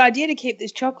really good idea to keep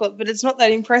this chocolate, but it's not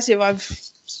that impressive, I've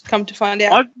come to find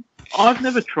out. I've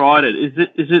never tried it. Is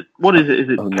it what is it? Is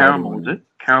it caramel, is it?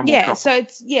 Caramel chocolate.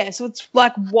 So it's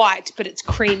like white, but it's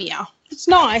creamier. It's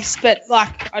nice, but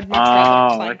like I'd much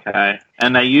rather plain. Okay.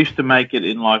 And they used to make it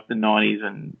in like the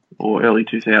 90s or early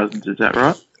 2000s, is that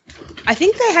right? I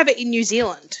think they have it in New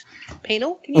Zealand.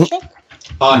 Penal, can you check?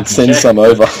 Send some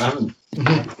over.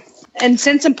 And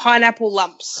send some pineapple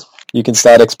lumps. You can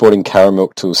start exporting caramel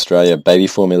to Australia, baby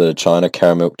formula to China,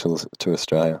 caramel to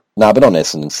Australia. Nah, but on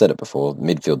Essendon, said it before,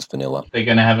 midfield's vanilla. They're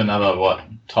going to have another,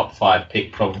 top 5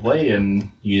 pick probably,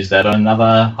 and use that on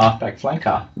another halfback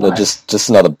flanker. Nice. Just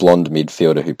another blonde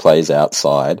midfielder who plays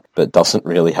outside, but doesn't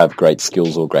really have great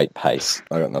skills or great pace.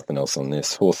 I got nothing else on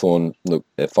this. Hawthorn, look,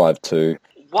 they're 5'2".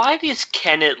 Why does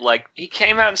Kennett, he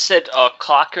came out and said,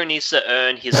 Clarko needs to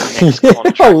earn his next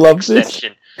contract I love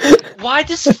extension. Why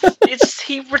is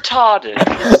he retarded?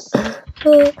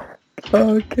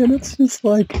 Kennett's just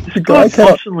like... The guy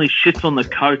constantly shits on the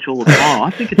coach all the time.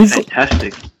 I think it's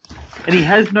fantastic. And he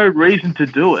has no reason to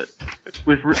do it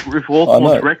with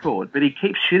Hawthorn's record, but he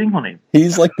keeps shitting on him.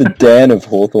 He's like the Dan of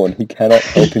Hawthorn. He cannot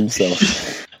help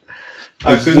himself.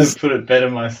 I couldn't have put it better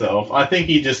myself. I think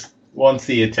he just wants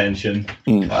the attention.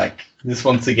 Just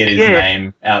wants to get his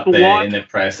name out there in the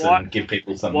press and give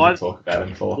people something to talk about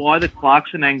him for. Why the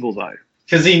Clarkson angle, though?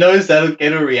 Because he knows that'll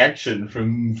get a reaction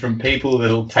from people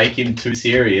that'll take him too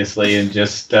seriously and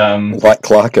just... like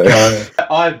Clarko.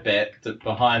 I bet that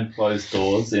behind closed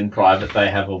doors, in private,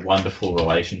 they have a wonderful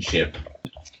relationship.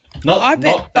 I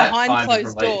bet behind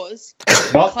closed doors,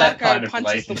 not Clarko that kind of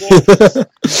punches the relationship.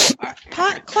 walls.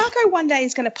 Clarko one day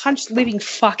is going to punch the living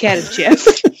fuck out of Jeff.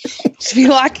 To be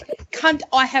like, cunt,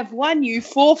 I have won you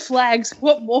 4 flags.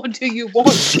 What more do you want?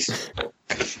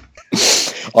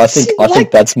 I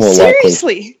think that's more likely.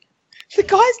 Seriously, the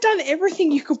guy's done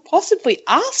everything you could possibly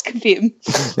ask of him.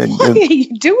 Why are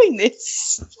you doing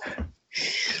this?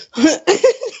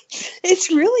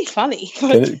 It's really funny.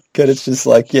 It's just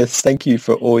like, yes, thank you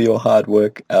for all your hard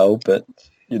work, Al, but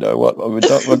you know what? We're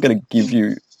not going to give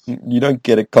you You don't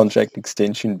get a contract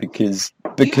extension because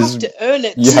you have to earn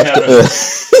it. You have to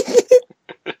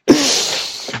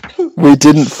earn. We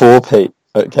didn't four-peat,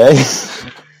 okay?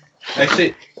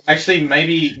 Actually,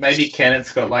 maybe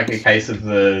Kenneth's got like a case of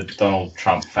the Donald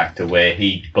Trump factor where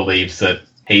he believes that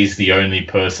he's the only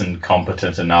person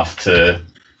competent enough to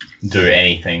do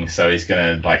anything, so he's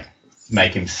gonna like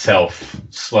make himself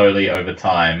slowly over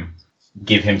time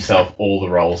give himself all the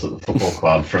roles at the football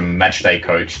club, from matchday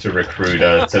coach to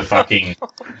recruiter to fucking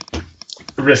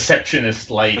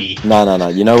receptionist lady. No.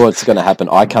 You know what's going to happen?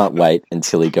 I can't wait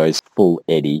until he goes full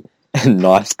Eddie and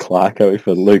knifes Clarko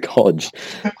for Luke Hodge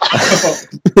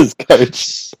as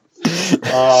coach.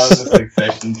 Oh, the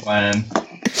succession plan.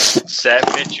 Sam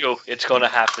Mitchell, it's going to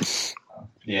happen.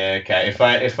 Yeah, okay.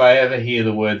 If I ever hear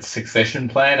the word succession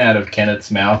plan out of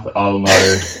Kenneth's mouth, I'll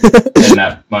know in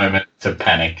that moment to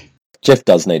panic. Jeff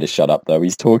does need to shut up, though.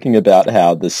 He's talking about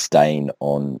how the stain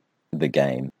on the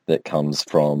game that comes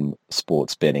from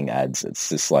sports betting ads, it's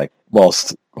just like,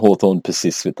 whilst Hawthorn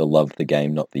persists with the love the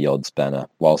game, not the odds banner,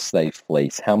 whilst they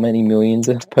fleece, how many millions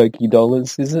of pokey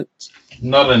dollars is it?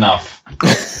 Not enough.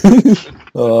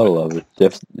 Oh, I love it.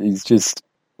 Jeff,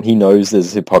 he knows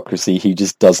there's hypocrisy. He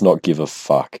just does not give a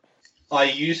fuck. I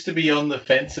used to be on the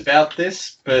fence about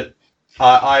this, but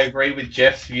I agree with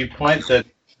Jeff's viewpoint that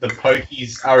the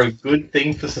pokies are a good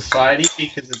thing for society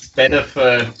because it's better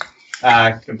for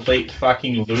complete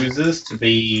fucking losers to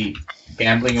be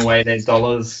gambling away their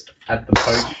dollars at the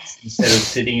pokies instead of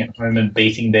sitting at home and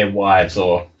beating their wives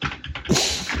or...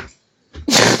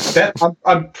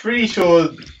 I'm pretty sure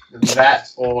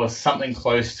that or something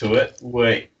close to it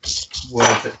were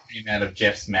words that came out of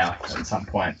Jeff's mouth at some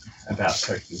point about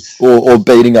pokies. Or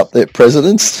beating up their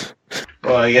presidents.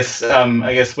 Well, I guess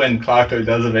when Clarko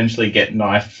does eventually get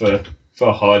knifed for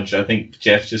Hodge, I think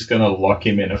Jeff's just going to lock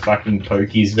him in a fucking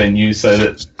pokies venue so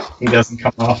that he doesn't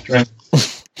come after him.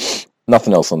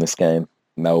 Nothing else on this game.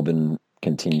 Melbourne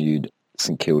continued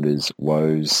St Kilda's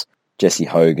woes. Jesse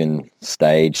Hogan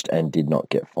staged and did not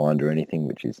get fined or anything,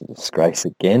 which is a disgrace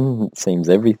again. It seems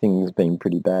everything's been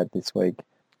pretty bad this week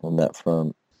on that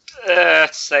front.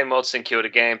 Same old St Kilda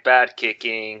game. Bad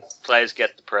kicking. Players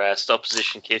get depressed.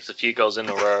 Opposition kicks a few goals in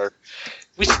a row.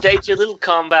 We stage a little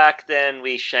comeback, then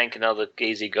we shank another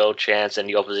easy goal chance, and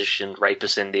the opposition rape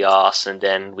us in the arse, and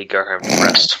then we go home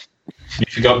depressed. You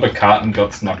forgot McCartan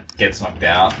gets knocked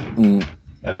out.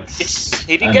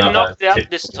 He didn't get knocked out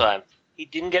this time. He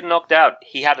didn't get knocked out.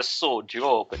 He had a sore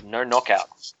jaw, but no knockout.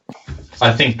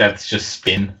 I think that's just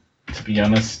spin, to be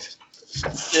honest.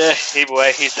 Yeah, either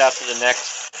way, he's out for the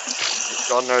next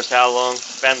God knows how long.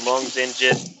 Ben Long's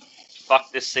injured.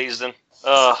 Fuck this season.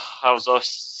 I was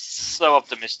so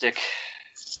optimistic.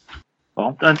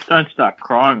 Well, don't start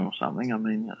crying or something. I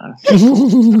mean,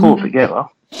 pull it together.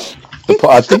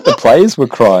 I think the players were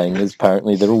crying, as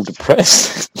apparently they're all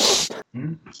depressed.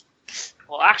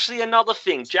 Well, actually, another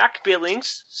thing. Jack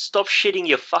Billings, stop shitting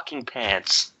your fucking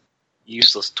pants.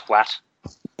 Useless twat.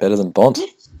 Better than Bont.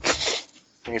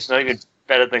 It's not even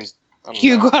better than...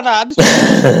 Hugh Goddard.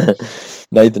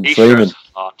 Nathan he Freeman. Shows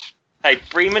heart. Hey,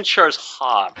 Freeman shows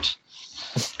heart.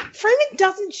 Freeman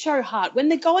doesn't show heart. When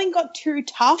the going got too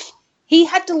tough, he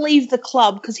had to leave the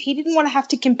club because he didn't want to have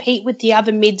to compete with the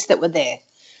other mids that were there.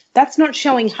 That's not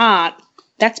showing heart.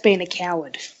 That's being a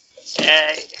coward.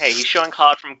 Hey, he's showing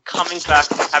heart from coming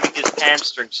back and having his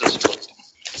hamstrings suspended.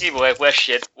 Either way, we're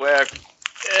shit. We're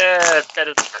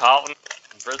better than Carlton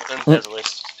and Brisbane. There's at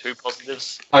least 2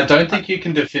 positives. I don't think you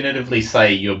can definitively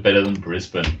say you're better than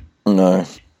Brisbane. No.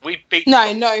 We beat... No,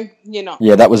 you're not.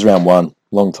 Yeah, that was round 1,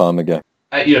 long time ago.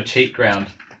 At your cheat ground.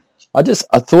 I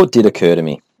thought did occur to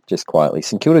me, just quietly.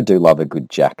 St Kilda do love a good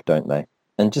Jack, don't they?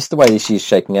 And just the way this year's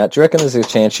shaking out, do you reckon there's a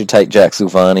chance you take Jack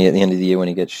Silvani at the end of the year when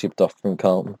he gets shipped off from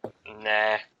Carlton?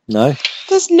 Nah. No?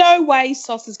 There's no way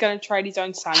Sauce is going to trade his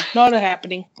own son. Not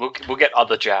happening. We'll get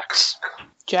other Jacks.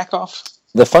 Jack off.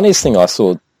 The funniest thing I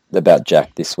saw about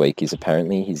Jack this week is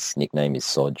apparently his nickname is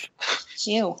Sodge.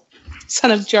 Ew. Son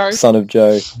of Joe. Son of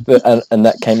Joe. And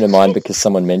that came to mind because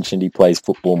someone mentioned he plays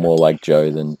football more like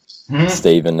Joe than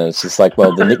Stephen. And it's just like,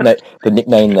 well, the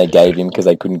nickname they gave him because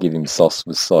they couldn't give him Sauce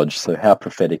was Sodge. So how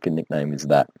prophetic a nickname is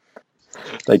that?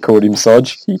 They called him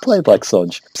Sodge. He played like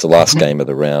Sodge. It's the last game of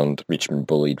the round. Richmond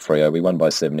bullied Freo. We won by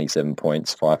 77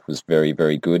 points. Fife was very,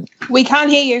 very good. We can't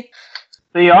hear you.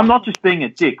 See, I'm not just being a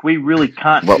dick. We really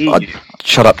can't hear you.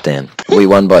 Shut up, Dan. We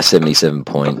won by 77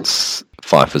 points.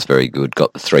 Fife was very good.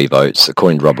 Got the 3 votes.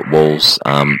 According to Robert Walls,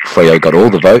 Freo got all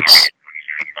the votes.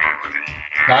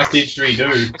 Nice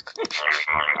didgeridoo.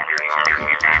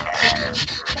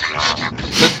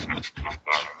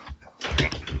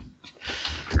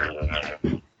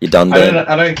 done, Dan?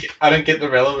 I don't get the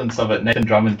relevance of it. Nathan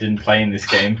Drummond didn't play in this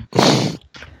game.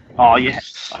 Oh, yeah.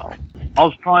 Oh, I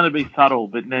was trying to be subtle,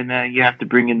 but then you have to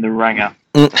bring in the ranger.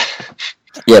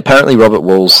 Yeah, apparently Robert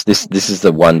Walls, this is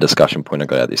the one discussion point I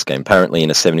got out of this game. Apparently in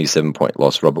a 77-point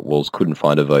loss, Robert Walls couldn't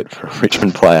find a vote for a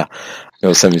Richmond player. It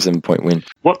was a 77-point win.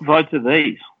 What votes are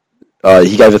these?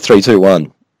 He gave a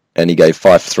 3-2-1, and he gave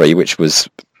 5-3, which was,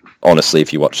 honestly,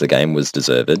 if you watch the game, was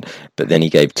deserved. But then he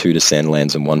gave 2 to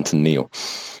Sandlands and 1 to Neil.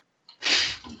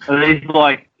 Are these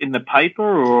like in the paper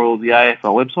or the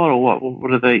AFL website or what?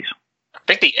 What are these? I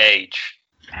think the age.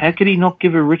 How could he not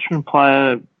give a Richmond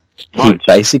player He votes?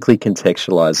 basically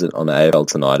contextualised it on AFL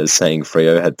Tonight as saying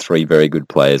Freo had 3 very good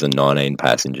players and 19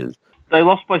 passengers. They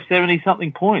lost by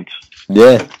 70-something points.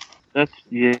 Yeah. That's,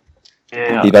 yeah.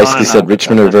 He basically said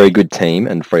Richmond are a very good team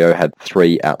and Freo had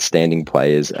 3 outstanding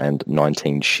players and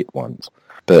 19 shit ones.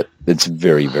 But it's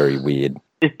very, very weird.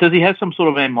 Does he have some sort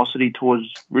of animosity towards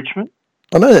Richmond?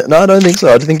 No, I don't think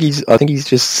so. I think he's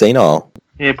just senile.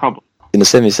 Yeah, probably. In the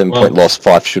 77-point loss,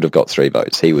 Fife should have got 3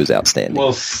 votes. He was outstanding.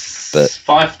 Well,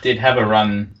 Fife did have a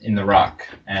run in the ruck,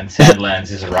 and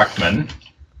Sandlands is a ruckman,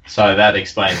 so that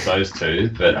explains those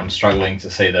 2, but I'm struggling to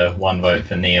see the 1 vote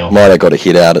for Neil. Might have got a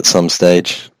hit out at some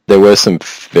stage. There were some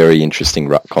very interesting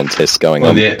ruck contests going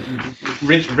on.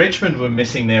 Richmond were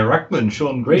missing their ruckman,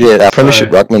 Sean Green. Yeah, our premiership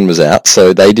ruckman was out,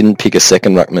 so they didn't pick a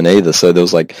second ruckman either, so there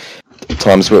was like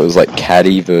times where it was like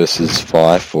Caddy versus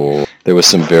Fife, or there were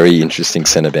some very interesting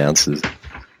centre bounces.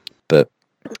 But,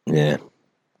 yeah,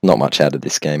 not much out of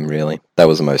this game, really. That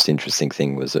was the most interesting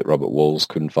thing, was that Robert Walls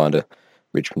couldn't find a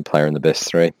Richmond player in the best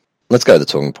 3. Let's go to the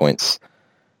talking points.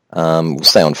 We'll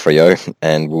stay on Freo,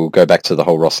 and we'll go back to the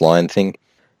whole Ross Lyon thing.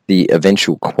 The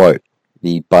eventual quote,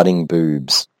 the budding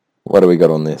boobs. What do we got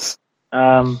on this?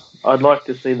 I'd like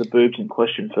to see the boobs in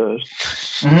question first.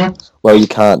 Mm-hmm. Well, you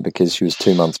can't because she was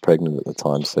 2 months pregnant at the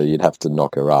time, so you'd have to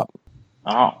knock her up.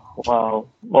 Oh,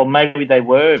 well, maybe they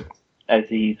were, as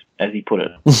he put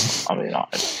it. I mean,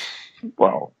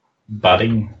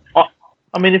 budding.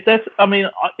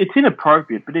 It's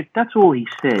inappropriate, but if that's all he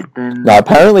said, then no.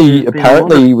 Apparently,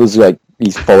 he was like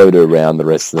he's followed her around the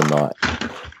rest of the night.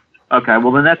 Okay,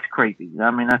 well then that's creepy.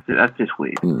 I mean, that's just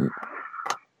weird.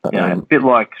 A bit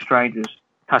like strangers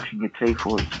touching your teeth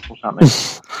or something.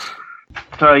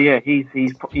 So yeah,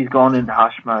 he's gone into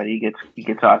hush mode. He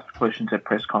gets asked questions at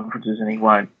press conferences and he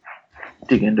won't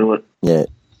dig into it. Yeah,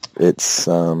 it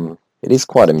is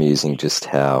quite amusing just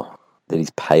how that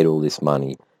he's paid all this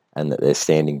money and that they're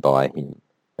standing by him.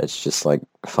 It's just like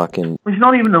fucking. He's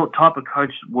not even the type of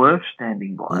coach worth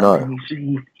standing by. No, I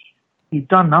mean, he's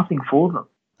done nothing for them.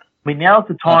 I mean, now's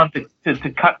the time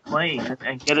to cut clean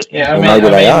and get it. Yeah, maybe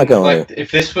they are going. Like, if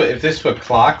this were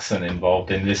Clarkson involved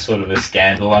in this sort of a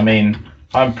scandal, I mean,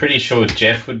 I'm pretty sure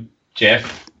Jeff,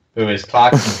 who is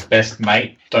Clarkson's best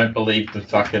mate, don't believe the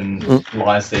fucking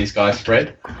lies these guys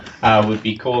spread, would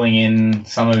be calling in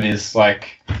some of his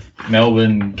like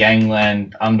Melbourne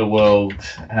gangland underworld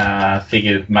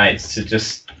figure mates to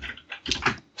just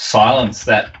silence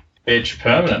that bitch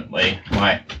permanently,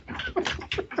 like.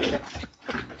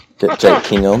 Get Jake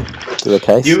King on to the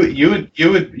case.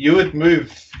 You would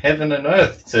move heaven and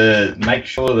earth to make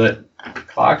sure that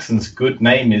Clarkson's good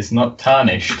name is not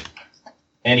tarnished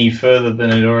any further than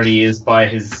it already is by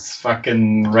his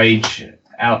fucking rage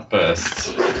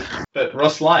outbursts. But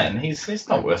Ross Lyon, he's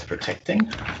not worth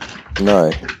protecting.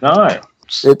 No.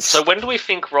 So when do we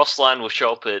think Ross Lyon will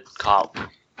show up at Carlton?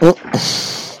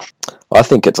 I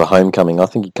think it's a homecoming. I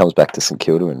think he comes back to St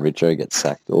Kilda and Richo gets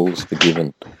sacked. All's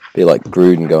forgiven. Be like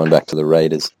Gruden going back to the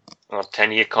Raiders.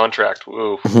 10-year contract.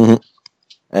 Woo.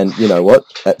 And you know what?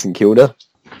 At St Kilda,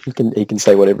 he can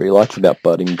say whatever he likes about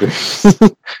budding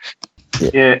Gruden.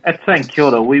 Yeah, at St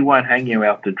Kilda, we won't hang you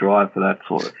out to dry for that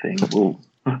sort of thing.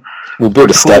 We'll build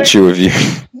a statue of you.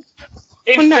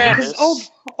 Well, no, because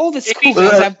all the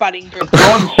schoolgirls have budding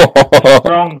Gruden.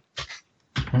 Wrong.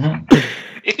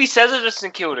 If he says it at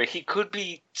St Kilda, he could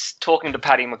be talking to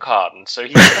Paddy McCartan, so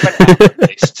he's kind of an at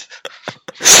least.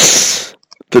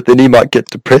 But then he might get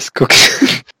depressed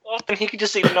cooking. Well, then he could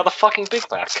just eat another fucking Big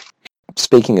Mac.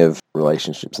 Speaking of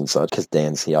relationships and such, because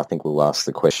Dan's here, I think we'll ask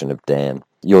the question of Dan.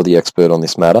 You're the expert on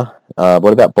this matter.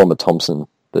 What about Bomber Thompson?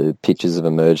 The pictures have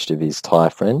emerged of his Thai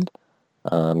friend.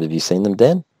 Have you seen them,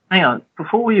 Dan? Hang on,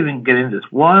 before we even get into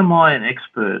this, why am I an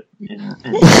expert in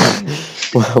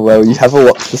Well, you have a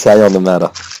lot to say on the matter.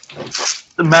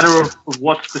 The matter of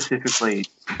what specifically?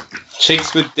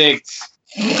 Chicks with dicks.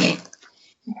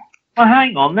 Oh,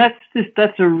 hang on, that's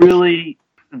a really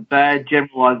bad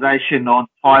generalisation on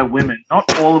Thai women. Not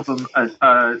all of them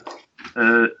are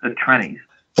trannies.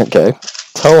 Okay,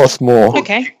 tell us more.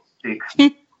 Okay.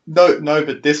 No,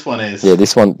 but this one is. Yeah,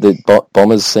 this one, the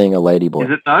Bomber's seeing a ladyboy.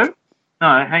 Is it though?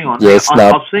 No, hang on. Yes,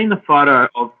 I've seen the photo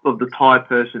of the Thai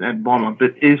person and Bomber,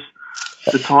 but is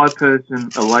the Thai person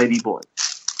a ladyboy?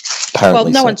 Apparently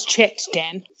Well, no so. one's checked,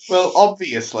 Dan. Well,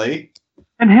 obviously.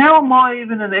 And how am I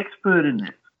even an expert in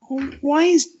this?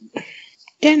 Why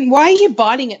are you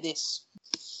biting at this?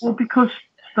 Well, because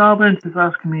Starburns is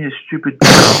asking me a stupid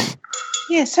question.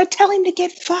 Yeah, so tell him to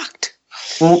get fucked.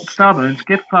 Well, Starburns,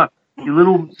 get fucked. You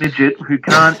little midget who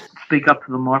can't speak up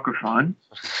to the microphone.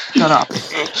 Shut up.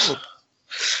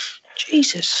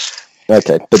 Jesus.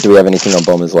 Okay, but do we have anything on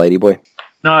Bomber's ladyboy?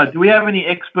 No, do we have any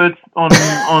experts on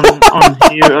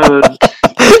here?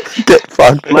 Get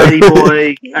fucked.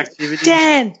 Ladyboy activity.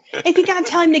 Dan, if you're going to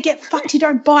tell him to get fucked, you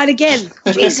don't bite again.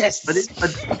 Jesus.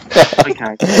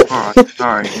 Okay, alright,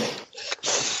 sorry.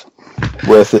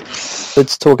 Worth it.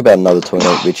 Let's talk about another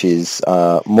tournament, which is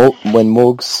when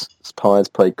Morg's Pies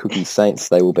play Cookie Saints,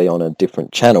 they will be on a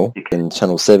different channel, in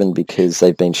Channel 7, because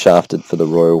they've been shafted for the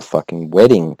royal fucking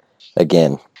wedding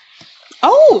again.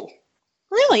 Oh,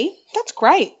 really? That's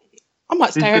great. I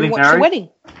might stay home and watch the wedding.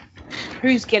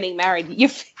 Who's getting married?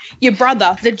 Your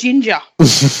brother, the ginger.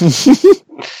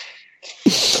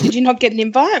 Did you not get an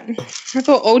invite? I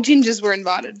thought all gingers were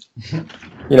invited.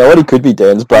 You know what? He could be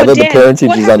Dan's brother. Dan, the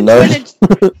parentage is unknown.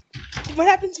 What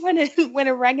happens when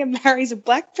a ranger marries a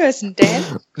black person,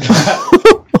 Dan?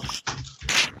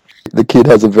 The kid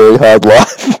has a very hard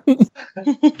life.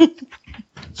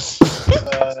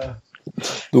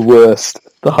 The worst.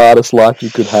 The hardest life you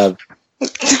could have.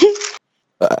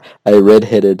 A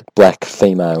red-headed black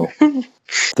female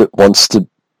that wants to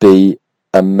be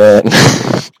a man,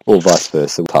 or vice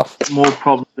versa. Tough. More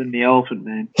problems than the elephant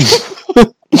man.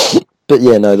 But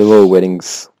yeah, no, the royal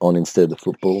wedding's on instead of the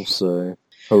football, so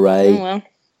hooray. Oh, well.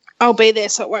 I'll be there,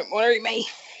 so it won't worry me,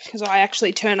 because I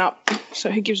actually turn up, so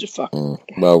who gives a fuck?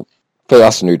 Well, for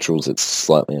us neutrals, it's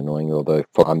slightly annoying, although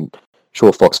I'm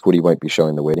sure Fox Footy won't be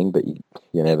showing the wedding, but you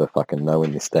never fucking know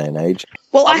in this day and age.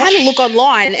 Well, I had a look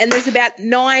online, and there's about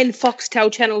 9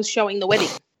 Foxtel channels showing the wedding.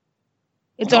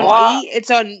 It's on it's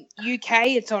on UK,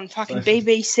 it's on fucking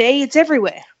BBC, it's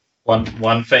everywhere.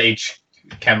 One for each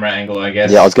camera angle, I guess.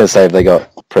 Yeah, I was going to say if they got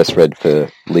press red for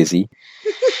Lizzie.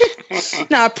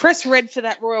 No, press red for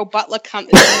that Royal Butler cunt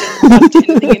that's not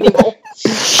anything anymore.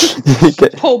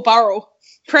 Paul Burrell.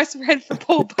 Press red for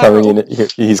Paul Burrell. Coming in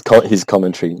his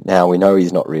commentary. Now we know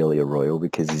he's not really a royal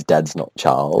because his dad's not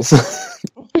Charles.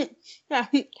 No,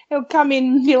 he'll come in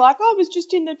and be like, I was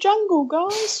just in the jungle,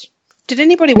 guys. Did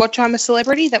anybody watch I'm a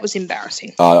Celebrity? That was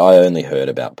embarrassing. I only heard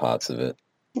about parts of it.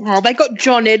 Oh, they got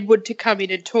John Edward to come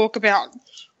in and talk about,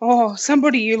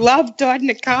 somebody you love died in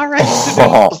a car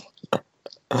accident.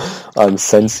 I'm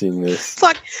sensing this. It's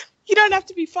like, you don't have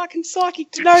to be fucking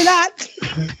psychic to know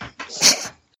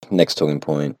that. Next talking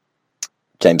point.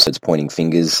 James Heard's pointing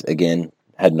fingers again.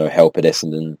 Had no help at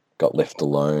Essendon. Got left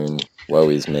alone. Woe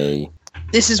is me.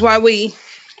 This is why we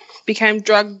became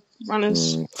drug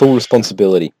runners. Full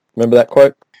responsibility. Remember that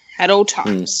quote? At all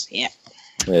times, yeah.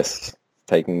 Yes.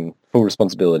 Taking full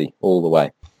responsibility all the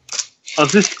way. I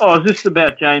was just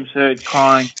about James Heard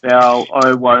crying about,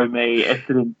 oh, woe me,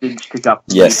 Essendon didn't stick up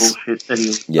for the bullshit that he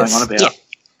was going on about. Yeah.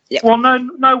 Yep. Well,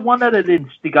 no wonder they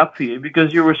didn't stick up for you,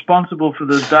 because you're responsible for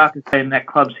the darkest day in that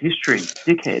club's history,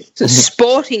 dickhead. It's a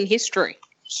sporting history.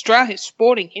 Australia's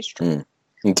sporting history.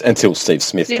 Until Steve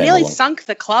Smith came nearly along. sunk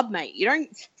the club, mate. You don't.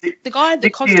 The guy at the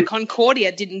Costa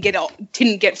Concordia didn't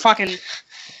get fucking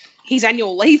his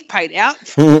annual leave paid out.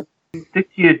 Stick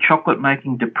to your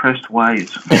chocolate-making depressed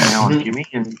ways from now on, Jimmy,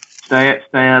 and stay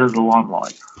out of the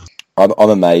limelight. I'm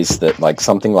amazed that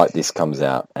something like this comes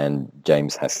out and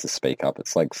James has to speak up.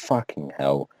 It's like, fucking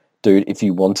hell. Dude, if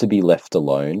you want to be left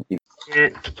alone...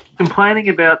 Complaining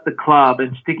about the club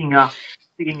and sticking up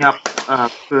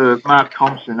for Mark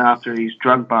Thompson after his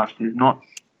drug bust is not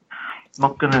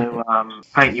going to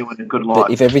paint you in a good light.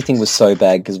 But if everything was so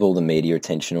bad because of all the media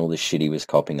attention, all the shit he was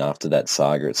copping after that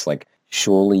saga, it's like,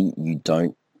 surely you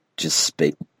don't just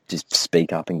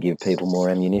speak up and give people more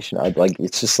ammunition.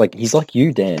 It's just like, he's like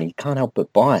you, Dan. He can't help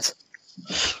but bite.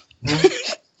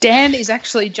 Dan is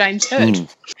actually James Heard.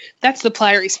 That's the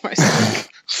player he's supposed to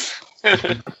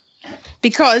be.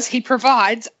 Because he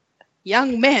provides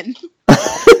young men with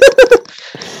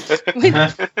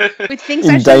things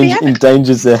that should be happening.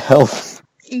 Endangers their health.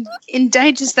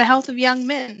 Endangers the health of young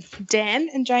men. Dan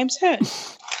and James Heard.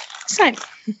 Same.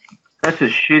 That's a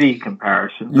shitty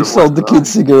comparison. You sold the kid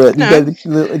cigarette. No. You gave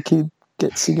the kid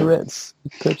get cigarettes.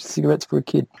 You purchased cigarettes for a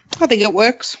kid. I think it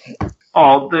works.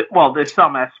 Well, there's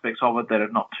some aspects of it that are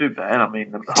not too bad. I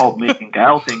mean, the whole Mick and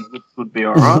Gale thing would be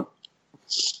all right.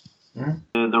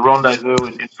 The rendezvous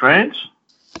in France.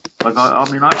 Like I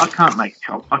mean, I can't make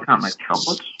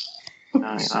chocolates. And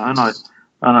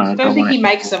I don't think he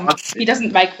makes them. He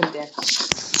doesn't make them, Dan.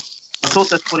 I thought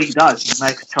that's what he does. He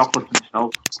makes chocolates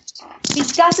himself. He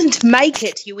doesn't make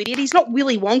it, you idiot. He's not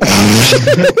Willy Wonka.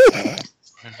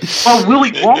 Well,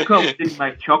 Willy Wonka didn't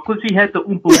make chocolates. He had the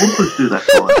Oompa Loompas do that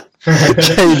for him.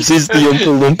 James is the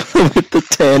Oompa Loompa with the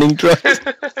tanning dry.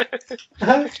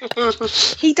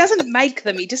 He doesn't make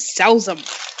them. He just sells them.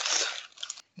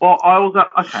 Well, I was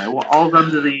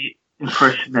under the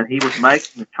impression that he was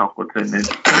making the chocolates and then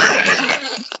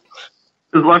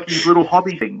it was like his little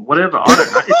hobby thing, whatever. I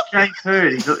don't know. It's James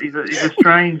Hurd. He's a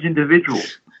strange individual.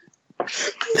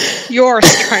 You're a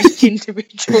strange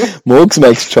individual. Morgs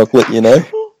makes chocolate, you know.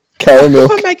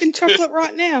 Caramel. I'm making chocolate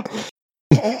right now.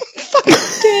 Fucking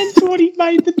Dan thought he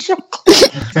made the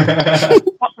chocolate.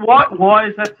 Why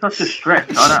is that such a stretch?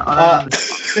 I don't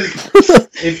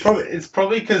It's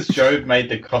probably because Job made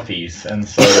the coffees, and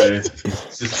so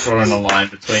it's just drawing a line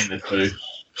between the two.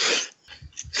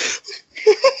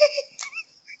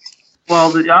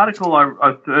 Well, the article I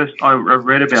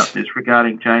read about this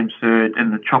regarding James Hurd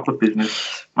and the chocolate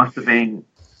business must have been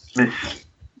misleading.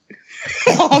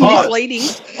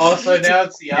 Oh, so now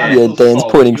it's the article's Yeah, Dan's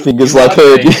fault. pointing fingers You like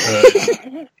Hurd.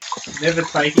 Never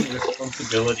taking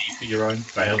responsibility for your own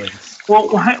failings. Well,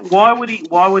 why would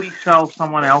he sell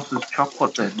someone else's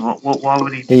chocolate then? Why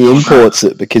would he? He imports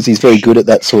it because he's very good at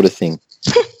that sort of thing.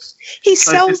 He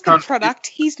sells the product.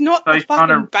 He's not a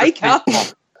fucking baker.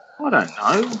 I don't know.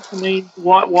 I mean,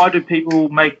 why do people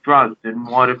make drugs and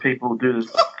why do people do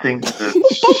things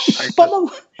that...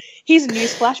 Bomber, here's a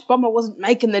newsflash. Bomber wasn't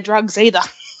making the drugs either.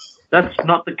 That's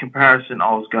not the comparison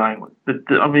I was going with.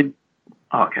 I mean,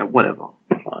 okay, whatever.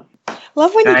 Fine.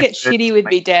 Love when you get shitty with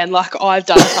me, Dan, like I've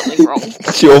done something wrong.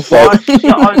 It's your fault. I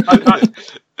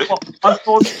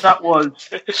thought that was...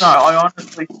 No, I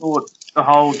honestly thought the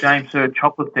whole James Hurd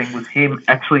chocolate thing was him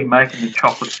actually making the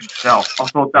chocolates himself. I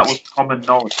thought that was common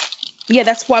knowledge. Yeah,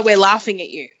 that's why we're laughing at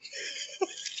you.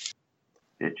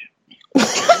 Bitch.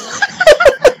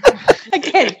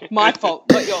 Again, my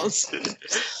fault, not yours.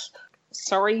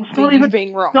 Sorry for you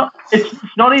being wrong. It's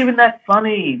not even that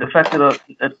funny, the fact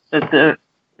that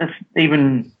it's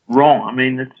even wrong. I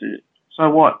mean, so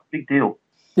what? Big deal.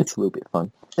 It's a little bit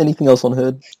fun. Anything else on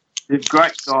Hurd? He's a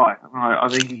great guy. I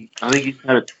think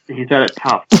he's had it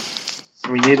tough.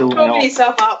 We need to Open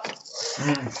yourself up.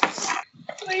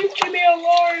 Leave me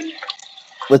alone.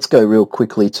 Let's go real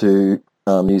quickly to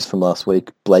news from last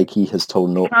week. Blakey has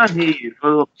told North. I can't hear you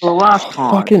for the last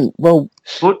time.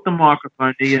 Put the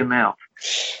microphone near your mouth,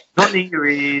 not near your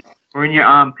ears or in your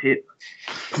armpit.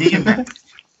 Near your mouth.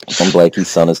 Tom Blakey's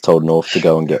son has told North to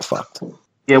go and get fucked.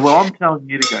 Yeah, well, I'm telling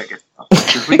you to go get fucked.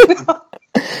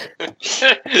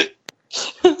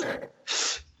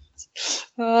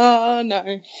 Oh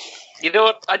no. You know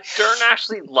what? I don't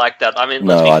actually like that. I mean,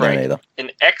 no, let's be I frank. don't either.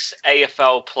 An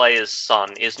ex-AFL player's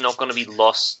son is not going to be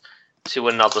lost to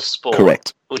another sport.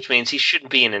 Correct. Which means he shouldn't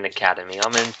be in an academy. I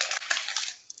mean,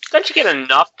 don't you get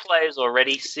enough players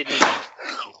already sitting in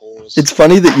halls? It's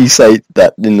funny that you say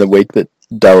that in the week that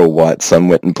Darryl White's son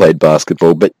went and played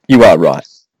basketball, but you are right.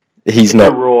 He's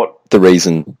not the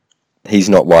reason. He's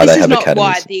not why they have academies. This is not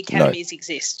why the academies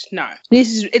exist. No.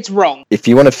 It's wrong. If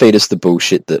you want to feed us the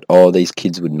bullshit that, these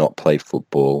kids would not play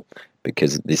football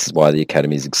because this is why the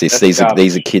academies exist. These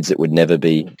are kids that would never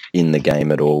be in the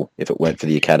game at all if it weren't for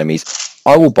the academies.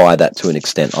 I will buy that to an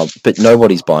extent, but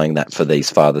nobody's buying that for these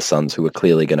father-sons who are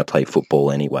clearly going to play football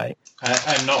anyway.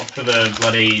 And not for the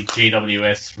bloody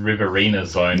GWS Riverina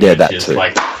zone, yeah, which is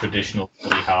like traditional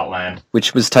footy heartland.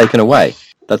 Which was taken away.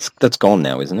 That's gone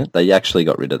now, isn't it? They actually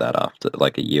got rid of that after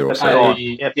like a year or so.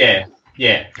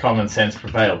 Yeah. Common sense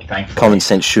prevailed, thankfully. Common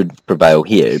sense should prevail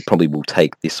here. It probably will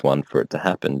take this one for it to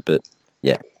happen, but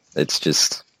yeah, it's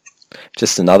just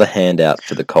another handout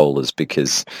for the Colas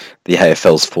because the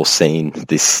AFL's foreseen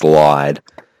this slide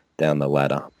down the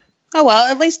ladder. Oh well,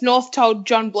 at least North told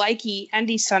John Blakey and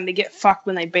his son to get fucked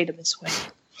when they beat him this week.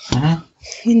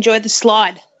 Mm-hmm. Enjoy the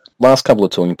slide. Last couple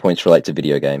of talking points relate to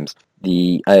video games.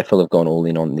 The AFL have gone all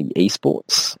in on the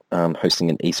esports, hosting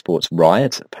an esports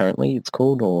riot, apparently it's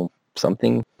called, or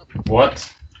something.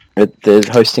 What? They're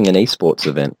hosting an esports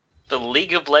event. The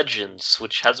League of Legends,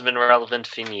 which has been relevant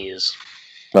for years.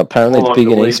 Well, apparently it's big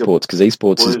in esports, because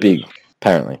esports is big,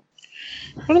 apparently.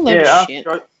 What a load of shit.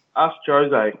 Ask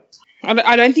Jose.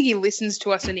 I don't think he listens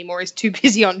to us anymore. He's too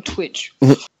busy on Twitch.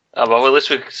 Well, at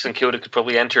least St Kilda could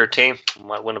probably enter a team.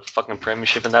 Might win a fucking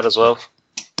premiership in that as well.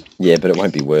 Yeah, but it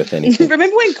won't be worth anything.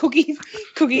 Remember when Cookie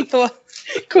thought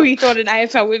Cool, you thought an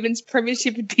AFL women's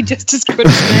premiership would be just as good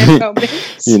as an AFL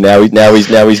men's. Yeah,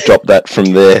 now he's dropped that from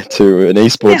there to an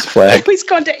esports flag. Now he's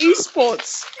gone to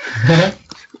esports.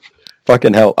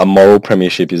 Fucking hell, a moral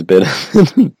premiership is better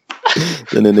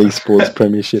than an esports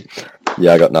premiership.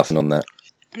 Yeah, I got nothing on that.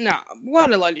 No,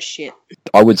 what a load of shit.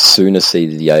 I would sooner see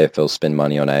the AFL spend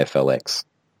money on AFLX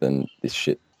than this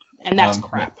shit. And that's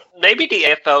crap. Maybe the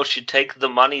AFL should take the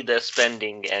money they're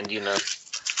spending and,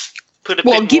 put a bit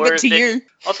Well, give more it to you.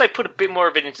 I'll say put a bit more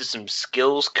of it into some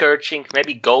skills coaching,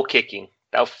 maybe goal kicking.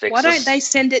 That'll fix Why don't they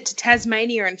send it to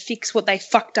Tasmania and fix what they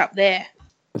fucked up there?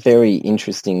 Very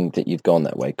interesting that you've gone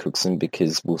that way, Cookson,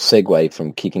 because we'll segue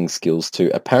from kicking skills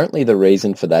to apparently the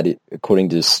reason for that, according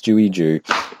to Stewie Jew,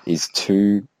 is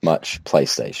too much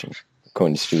PlayStation.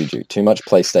 According to Stewie Jew, too much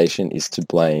PlayStation is to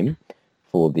blame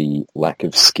for the lack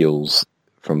of skills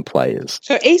from players.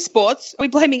 So esports, are we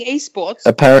blaming esports?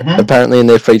 Apparently in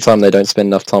their free time they don't spend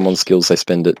enough time on skills, they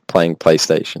spend it playing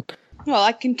PlayStation. Well,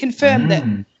 I can confirm that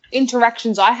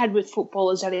interactions I had with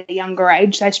footballers at a younger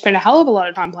age, they spent a hell of a lot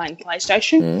of time playing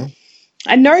PlayStation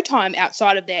and no time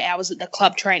outside of their hours at the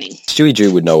club training. Stewie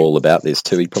Jew would know all about this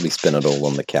too. He'd probably spend it all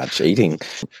on the couch eating.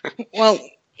 Well,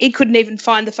 he couldn't even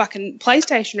find the fucking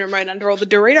PlayStation remote under all the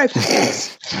Dorito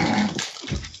packets.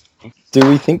 Do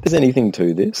we think there's anything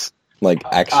to this? Like,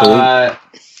 actually?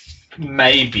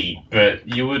 Maybe, but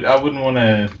I wouldn't want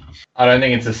to... I don't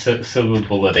think it's a silver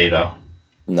bullet either.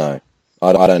 No,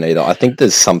 I don't either. I think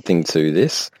there's something to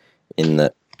this in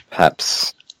that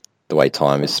perhaps the way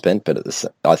time is spent, but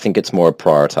I think it's more a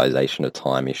prioritization of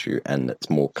time issue, and it's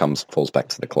more falls back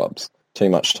to the clubs. Too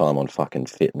much time on fucking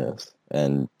fitness,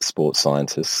 and sports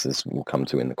scientists, as we'll come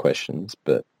to in the questions,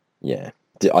 but yeah.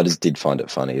 I just did find it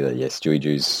funny that, Stewie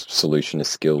Jew's solution is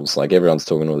skills. Like, everyone's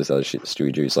talking all this other shit.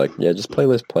 Stewie Jew's like, just play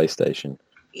less PlayStation.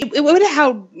 It would have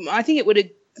held... I think it would have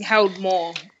held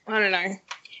more... I don't know.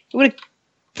 It would have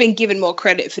been given more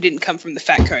credit if it didn't come from the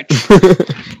fat coach.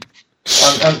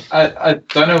 I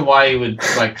don't know why you would,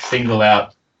 single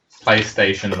out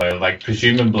PlayStation, though.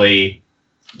 Presumably,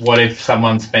 what if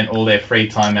someone spent all their free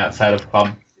time outside of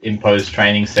club-imposed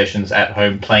training sessions at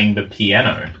home playing the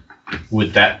piano?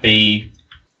 Would that be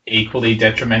equally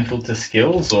detrimental to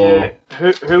skills, or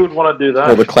who would want to do that?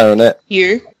 Or the clarinet.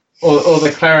 You. Or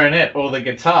the clarinet, or the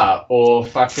guitar, or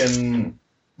fucking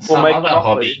some other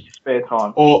hobby. Spare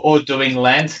time. Or doing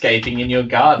landscaping in your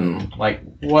garden.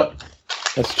 What?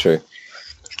 That's true.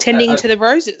 Tending to the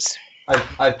roses.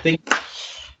 I think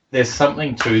there's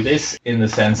something to this in the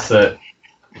sense that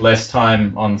less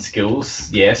time on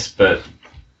skills, yes, but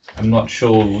I'm not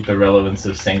sure the relevance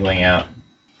of singling out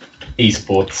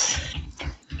esports.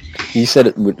 You said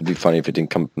it would be funny if it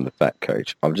didn't come from the fat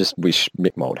coach. I just wish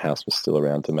Mick Moldhouse was still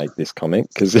around to make this comment,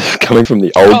 because if coming from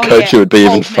the old coach, it would be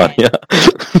even funnier.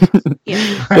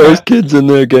 Those kids in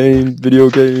their video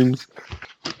games.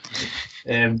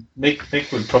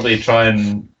 Mick would probably try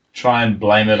and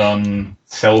blame it on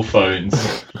cell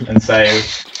phones and say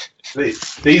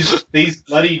these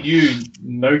bloody new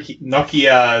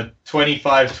Nokia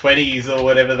 2520s or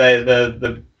whatever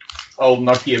the old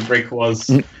Nokia brick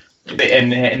was.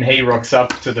 And he rocks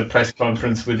up to the press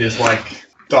conference with this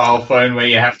dial phone where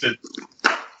you have to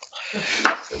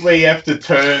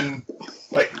turn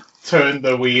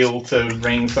the wheel to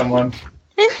ring someone.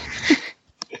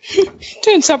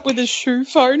 Turns up with a shoe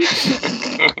phone.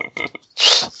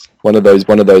 One of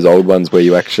those old ones where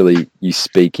you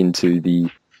speak into you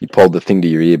hold the thing to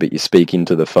your ear, but you speak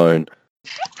into the phone.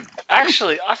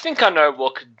 Actually, I think I know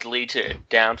what could lead to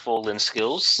downfall in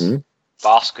skills.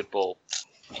 Basketball.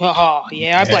 Oh,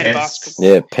 yeah, I blame basketball.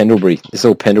 Yeah, Pendlebury. It's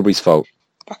all Pendlebury's fault.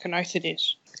 Fucking oath it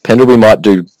is. Pendlebury might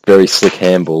do very slick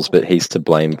handballs, but he's to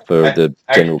blame for the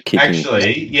general kicking.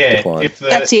 Actually, yeah.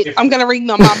 That's it. I'm going to ring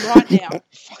my mum right now.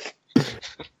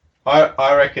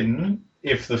 I reckon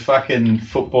if the fucking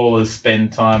footballers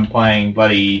spend time playing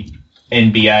bloody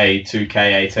NBA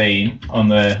 2K18 on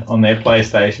their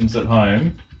PlayStations at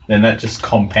home, then that just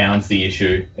compounds the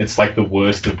issue. It's like the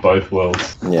worst of both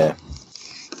worlds. Yeah.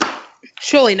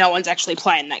 Surely no one's actually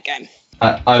playing that game.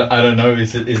 I don't know.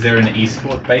 Is there an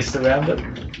esport based around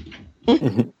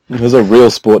it? There's a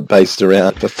real sport based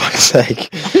around, for fuck's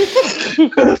sake.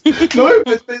 No,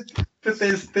 but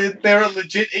there are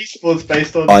legit esports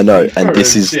based on. I know, and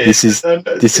this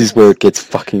is where it gets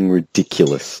fucking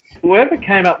ridiculous. Whoever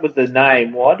came up with the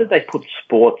name, why did they put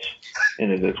sports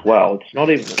in it as well? It's not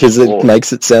even because it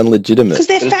makes it sound legitimate. Because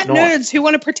they're fat nerds who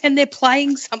want to pretend they're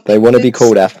playing something. They want to be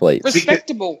called athletes.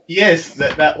 Respectable. Yes,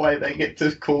 that way they get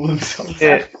to call themselves.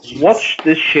 Yeah, watch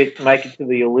this shit make it to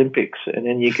the Olympics, and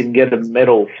then you can get a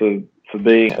medal for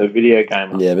being a video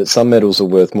gamer. Yeah, but some medals are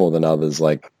worth more than others.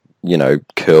 Like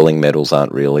curling medals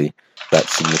aren't really that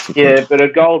significant. Yeah, but a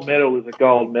gold medal is a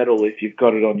gold medal if you've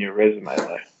got it on your resume,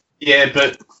 though. Yeah,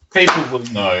 but people will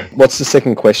know. What's the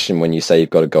second question when you say you've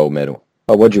got a gold medal?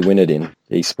 Oh, what'd you win it in?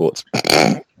 Esports.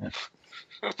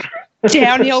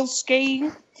 Downhill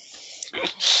skiing.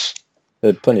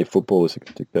 There are plenty of footballers who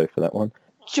could go for that one.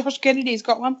 Josh Kennedy's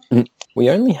got one. We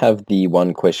only have the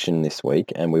one question this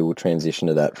week, and we will transition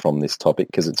to that from this topic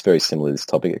because it's very similar to this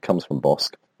topic. It comes from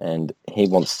Bosk, and he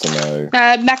wants to know...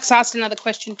 Max asked another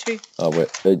question too. Oh,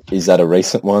 is that a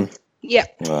recent one? Yeah.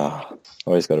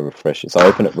 Always got to refresh it. So I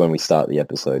open it when we start the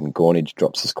episode, and Gornage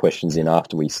drops his questions in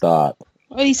after we start.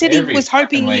 Well, he said he was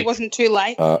hoping he wasn't too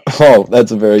late.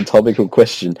 That's a very topical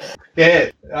question. Yeah,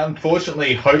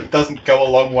 unfortunately, hope doesn't go a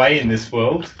long way in this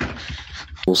world.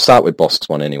 We'll start with Bosk's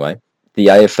one anyway. The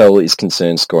AFL is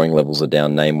concerned scoring levels are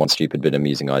down. Name one stupid but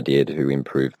amusing idea to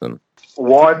improve them.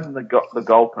 Widen the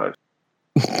goalpost.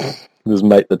 Just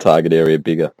make the target area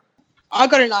bigger. I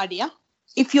got an idea.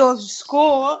 If your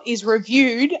score is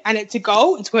reviewed and it's a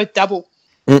goal, it's worth double.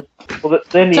 Well,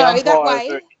 then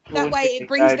that way it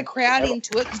brings the crowd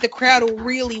into it because the crowd will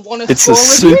really want to It's score a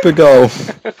super goal.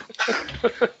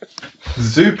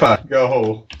 Super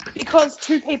goal. Because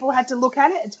 2 people had to look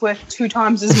at it, it's worth 2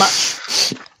 times as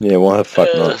much. Yeah, why the fuck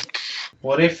not?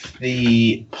 What if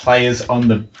the players on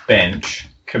the bench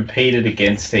competed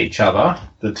against each other,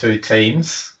 the 2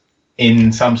 teams,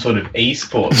 in some sort of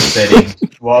esports setting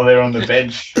while they're on the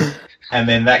bench, and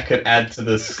then that could add to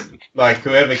this, like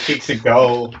whoever kicks a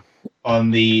goal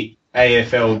on the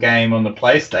AFL game on the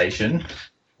PlayStation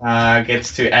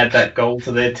gets to add that goal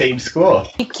to their team score.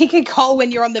 You kick a goal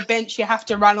when you're on the bench, you have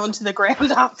to run onto the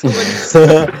ground afterwards.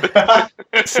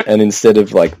 And instead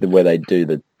of like where they do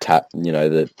the tap,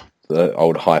 the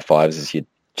old high fives as you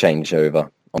change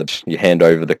over, you hand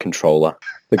over the controller.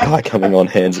 The guy coming on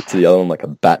hands it to the other one like a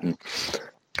baton.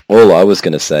 All I was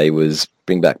going to say was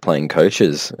bring back playing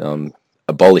coaches,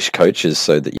 abolish coaches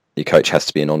so that your coach has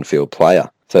to be an on-field player.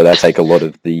 So that take a lot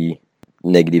of the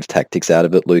negative tactics out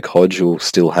of it. Luke Hodge will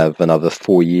still have another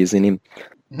 4 years in him.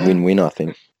 Win-win, I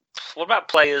think. What about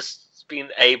players being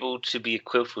able to be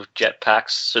equipped with jetpacks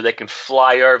so they can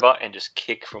fly over and just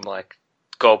kick from like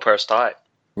goalpost height?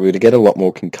 We're going to get a lot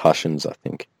more concussions, I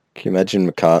think. Can you imagine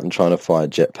McCartan trying to fly a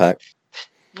jetpack?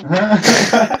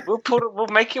 We'll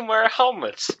make him wear a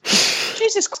helmet.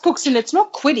 Jesus, Cookson, it's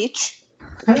not Quidditch.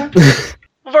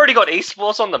 We've already got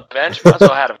esports on the bench. Might as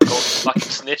well have a goal fucking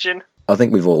snitching. I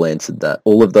think we've all answered that.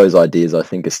 All of those ideas, I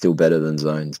think, are still better than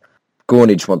zones.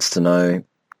 Gornage wants to know,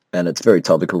 and it's very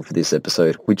topical for this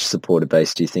episode, which supporter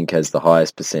base do you think has the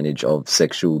highest percentage of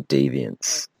sexual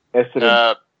deviance?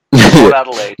 Essendon. Port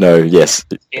Adelaide. No, yes.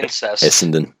 Incest.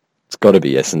 Essendon. It's got to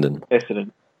be Essendon. Essendon.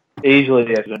 Easily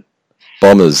Essendon.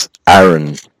 Bombers.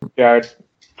 Aaron. Jared.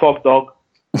 Top dog.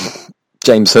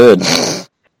 James Hird.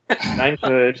 James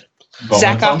Hird.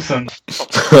 Zaka. Thompson.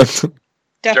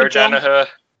 Joe Danaher.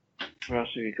 What else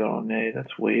have you got on there?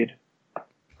 That's weird.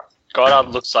 Goddard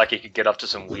looks like he could get up to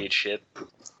some weird shit.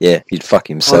 Yeah, he'd fuck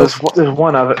himself. There's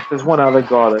one other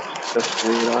guy that's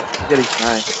weird. I forget his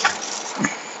name.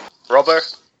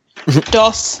 Robbo.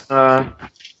 Doss.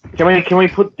 Can we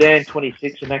put Dan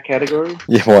 26 in that category?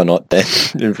 Yeah, why not, Dan?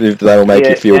 if that'll make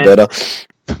you feel better.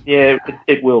 Yeah,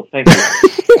 it will. Thank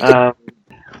you.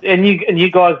 And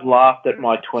you guys laughed at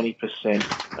my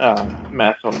 20%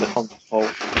 math on the whole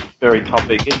very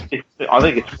topic. I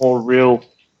think it's more real.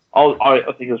 I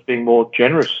think it was being more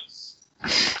generous.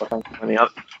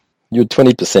 Your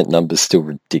 20% number's still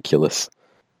ridiculous.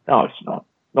 No, it's not.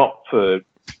 Not for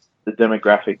the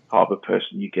demographic type of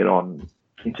person you get on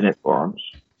internet forums.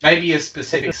 Maybe a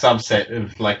specific subset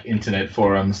of like internet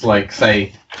forums, like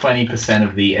say 20%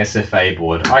 of the SFA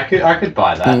board. I could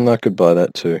buy that. I could buy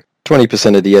that too.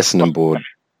 20% of the Essendon board.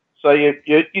 So you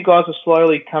guys are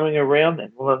slowly coming around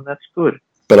then. Well, then that's good.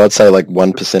 But I'd say like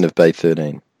 1% of Bay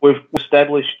 13. We've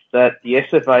established that the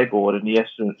SFA board and the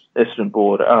Essendon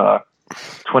board are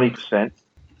 20%.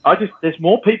 There's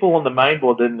more people on the main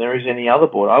board than there is any other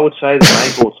board. I would say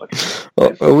the main board's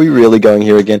like... Are we really going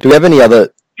here again? Do we have any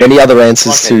other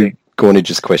answers to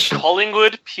Gornage's question?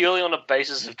 Collingwood purely on the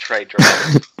basis of trade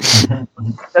draft.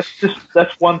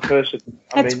 That's one person.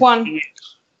 That's one.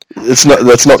 That's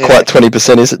not quite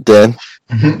 20%, is it, Dan?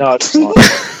 No, it's not.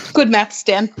 Good maths,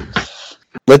 Dan.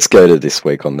 Let's go to this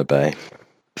week on the Bay.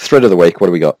 Thread of the week, what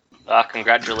do we got?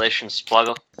 Congratulations,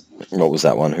 Plugger. What was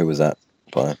that one? Who was that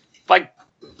by? Like,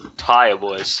 Tire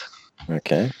Boys.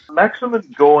 Okay. Maxim and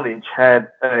Gornage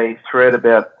had a thread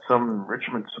about some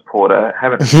Richmond supporter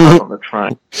having a fight on the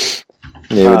train.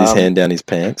 Yeah, with his hand down his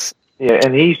pants. Yeah,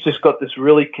 and he's just got this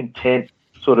really content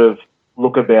sort of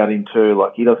look about him too,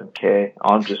 like he doesn't care.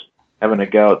 I'm just having a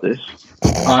go at this.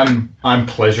 I'm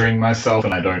pleasuring myself,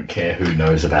 and I don't care who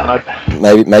knows about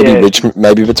it. Maybe Richmond.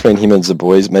 Maybe between him and the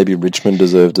boys, maybe Richmond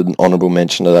deserved an honourable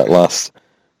mention of that last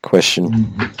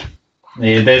question.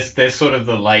 Yeah, there's sort of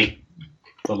the late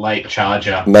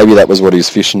charger. Maybe that was what he was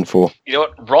fishing for. You know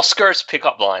what? Roscoe's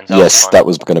pickup lines. That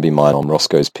was going to be mine on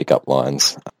Roscoe's pickup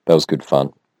lines. That was good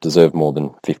fun. Deserved more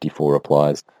than 54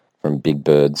 replies from Big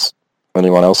Birds.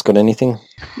 Anyone else got anything?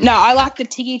 No, I like the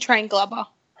Tiggy Train Glubber.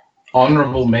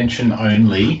 Honourable mention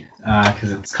only,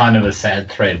 because it's kind of a sad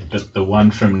thread, but the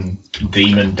one from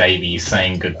Demon Davies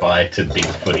saying goodbye to Big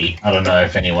Footy. I don't know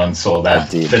if anyone saw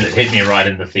that, but it hit me right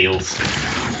in the feels.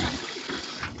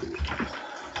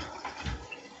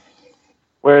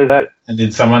 Where is that? And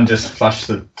did someone just flush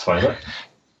the toilet?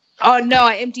 Oh no,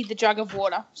 I emptied the jug of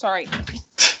water. Sorry.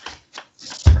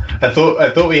 I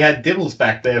thought we had Dibbles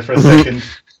back there for a second.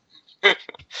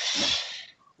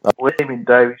 William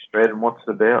Davies thread, and what's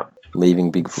it about?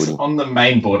 Leaving Big Footy. On the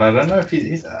main board, I don't know if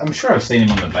he's... I'm sure I've seen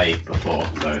him on the bait before,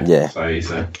 though. Yeah. So he's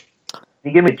a... Can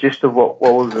you give me a gist of what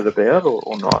was it about,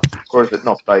 or not? Or is it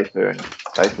not basically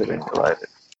related?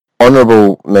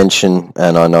 Honourable mention,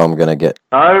 and I know I'm going to get...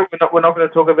 No, we're not going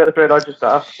to talk about the thread I just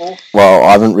asked for. Well,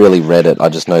 I haven't really read it. I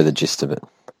just know the gist of it.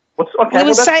 He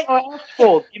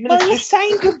was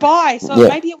saying goodbye, so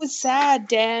maybe it was sad,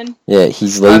 Dan. Yeah,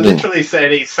 he's I leaving. literally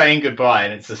said he's saying goodbye,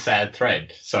 and it's a sad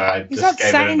thread. So He's not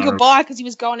saying goodbye because he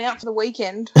was going out for the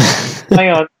weekend. Hang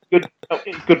on,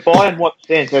 goodbye in what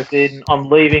sense? As in, I'm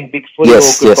leaving Big Footy, or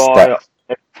goodbye?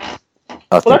 Well,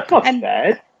 that's not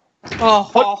sad.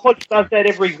 Hodge does that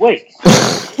every week.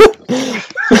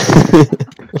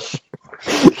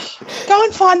 Go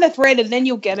and find the thread, and then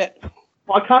you'll get it.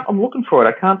 I'm looking for it.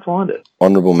 I can't find it.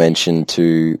 Honourable mention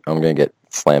to... I'm going to get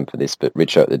slammed for this, but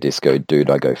Richo at the Disco, dude,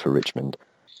 I go for Richmond.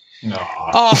 No.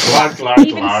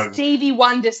 Even Stevie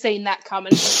Wonder seen that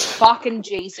coming. Fucking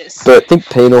Jesus. But I think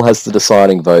Penal has the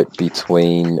deciding vote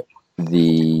between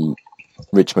the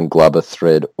Richmond Glubber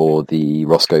thread or the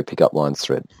Roscoe pickup lines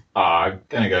thread. I'm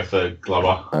going to go for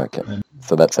Glubber. Okay.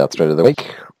 So that's our thread of the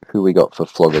week. Who we got for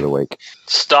flog of the week?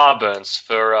 Starburns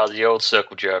for the old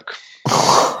circle joke.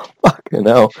 Fucking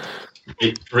hell.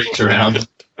 Reach around.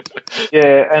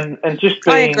 Yeah, and just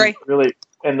being I agree. really...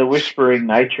 And the whispering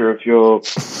nature of your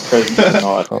presence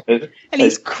tonight. And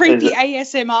his creepy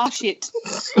ASMR shit.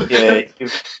 Yeah.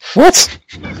 What?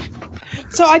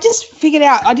 So I just figured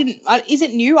out, is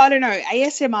it new? I don't know.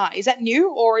 ASMR, is that new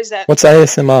or is that... What's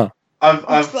ASMR?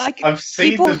 I've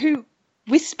seen people who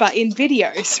whisper in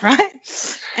videos,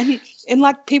 right? And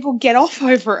like people get off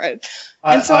over it.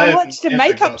 And so I watched a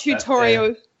makeup tutorial.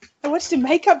 Yeah. I watched a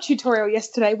makeup tutorial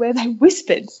yesterday where they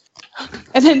whispered.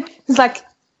 And then it's like...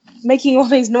 making all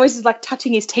these noises, like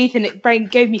touching his teeth, and it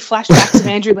gave me flashbacks of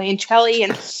Andrew Lee and Charlie,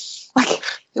 and like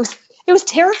it was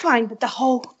terrifying. But the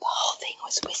whole thing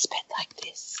was whispered like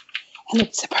this, and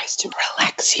it's supposed to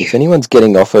relax you. If anyone's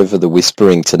getting off over the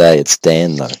whispering today, it's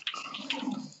Dan though.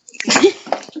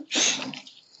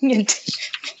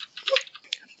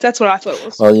 That's what I thought it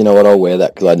was. Oh, you know what? I'll wear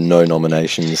that because I had no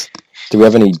nominations. Do we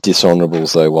have any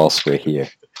dishonourables though? Whilst we're here.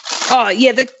 Oh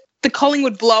yeah, the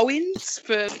Collingwood blow-ins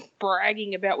for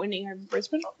bragging about winning over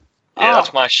Brisbane. Yeah,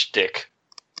 that's my shtick.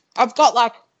 I've got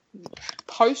like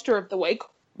poster of the week.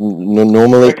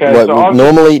 Normally,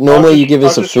 normally you give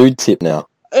us a food tip now.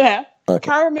 Yeah. Okay.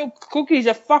 Caramel cookies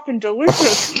are fucking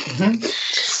delicious.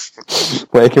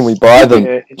 Where can we buy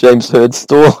them? James Hurd's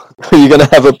store? Are you going to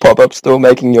have a pop-up store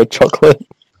making your chocolate?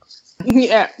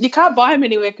 Yeah, you can't buy them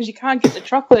anywhere because you can't get the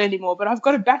chocolate anymore. But I've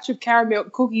got a batch of caramel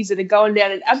cookies that are going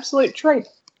down an absolute treat.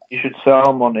 You should sell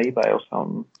them on eBay or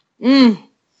something.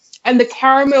 And the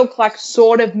caramel like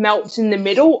sort of melts in the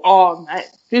middle. Oh, mate,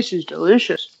 this is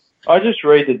delicious. I just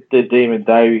read the Demon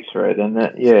Davies thread, and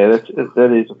that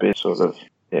is a bit sort of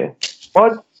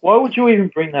Why would you even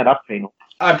bring that up, Penal?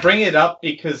 I bring it up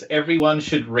because everyone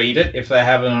should read it if they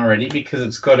haven't already, because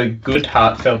it's got a good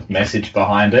heartfelt message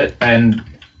behind it, and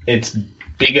it's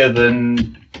bigger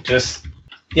than just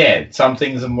some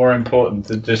things are more important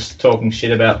than just talking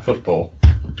shit about football.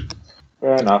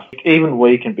 Fair enough. Even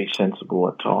we can be sensible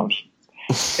at times.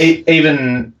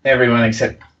 Even everyone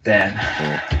except Dan.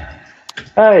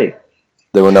 Hey.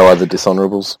 There were no other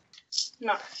dishonourables?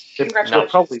 No.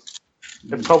 Congratulations.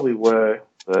 There probably were,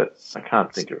 but I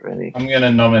can't think of any. I'm going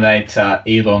to nominate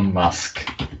Elon Musk.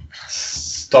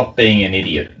 Stop being an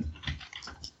idiot.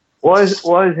 Why is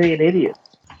he an idiot?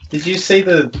 Did you see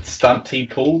the stunt he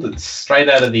pulled? It's straight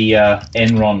out of the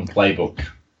Enron playbook.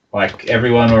 Like,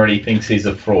 everyone already thinks he's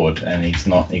a fraud, and he's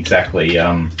not exactly,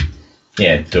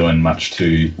 doing much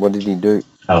to... What did he do?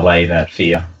 Allay that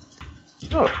fear.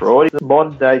 He's not a fraud. He's a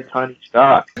modern day Tony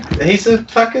Stark. He's a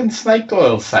fucking snake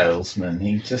oil salesman.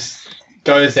 He just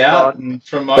goes out and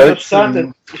promotes. You're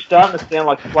starting to sound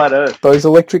like Flat Earth. Those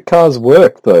electric cars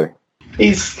work, though.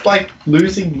 He's like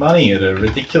losing money at a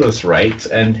ridiculous rate,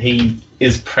 and he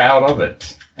is proud of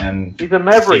it. And he's a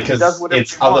maverick. Because he does whatever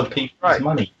it's other people's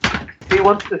money. If he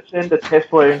wants to send a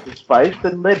Tesla into space,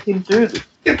 then let him do this.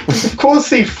 Of course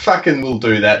he fucking will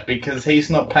do that, because he's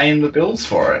not paying the bills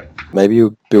for it. Maybe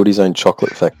he'll build his own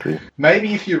chocolate factory.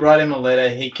 Maybe if you write him a letter,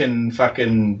 he can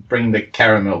fucking bring the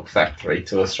caramel factory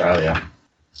to Australia.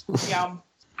 Yum.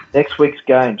 Next week's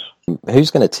games.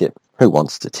 Who's going to tip? Who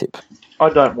wants to tip? I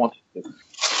don't want to tip.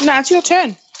 No, it's your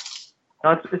turn.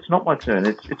 No, it's not my turn.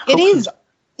 It is.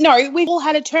 No, we've all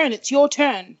had a turn. It's your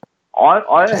turn.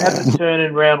 I had a turn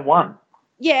in round 1.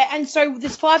 Yeah, and so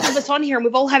there's 5 of us on here, and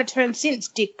we've all had a turn since,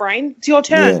 Dick Brain. It's your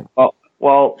turn. Yeah. Oh,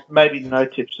 well, maybe no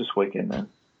tips this weekend then.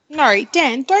 No,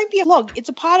 Dan, don't be a log. It's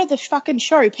a part of the fucking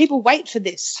show. People wait for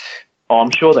this. Oh,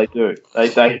 I'm sure they do. They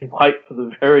wait for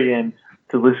the very end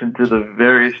to listen to the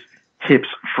various tips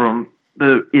from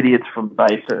the idiots from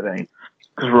Bay 13.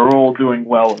 Because we're all doing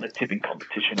well in the tipping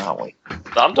competition, aren't we?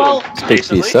 I'm doing Speak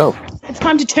for yourself. It's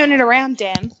time to turn it around,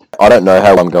 Dan. I don't know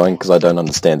how I'm going because I don't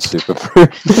understand Super Brew.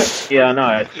 Yeah, I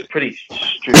know. It's pretty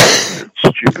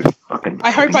stupid fucking... I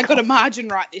hope I got a margin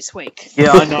right this week.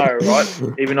 Yeah, I know, right?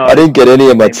 Even though I didn't get any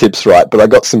of my tips right, but I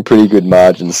got some pretty good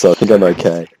margins, so I think I'm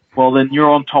okay. Well, then you're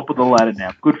on top of the ladder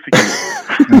now. Good for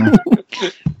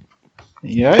you.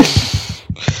 Yeah.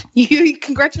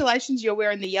 Congratulations, you're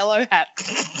wearing the yellow hat.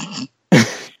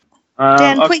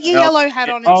 Dan, put your yellow hat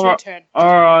on. It's your turn. All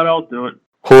right, I'll do it.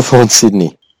 Hawthorn,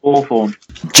 Sydney. Hawthorn.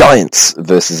 Giants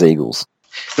versus Eagles.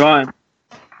 Giant.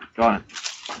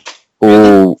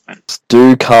 Oh,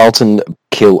 do Carlton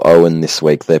kill Owen this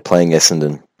week? They're playing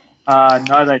Essendon.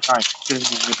 No, they don't.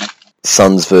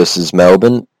 Suns versus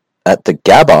Melbourne at the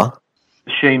Gabba.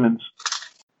 The Sheemans.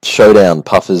 Showdown,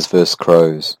 Puffers versus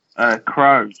Crows.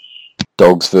 Crows.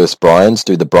 Dogs versus Bryans.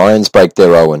 Do the Bryans break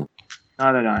their Owen?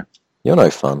 No, they don't. You're no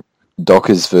fun.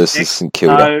 Dockers versus St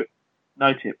Kilda.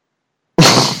 No tip.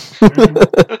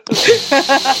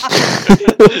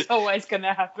 It's always going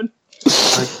to happen.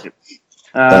 No tip.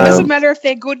 Doesn't matter if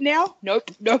they're good now. Nope,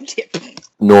 no tip.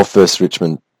 North versus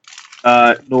Richmond.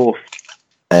 North.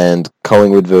 And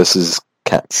Collingwood versus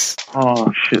Cats.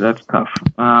 Oh, shit, that's tough.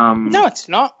 No, it's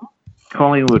not.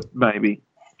 Collingwood, maybe.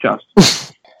 Just.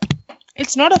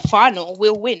 It's not a final.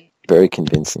 We'll win. Very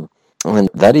convincing. And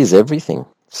that is everything.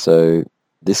 So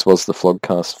this was the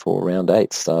Flogcast for round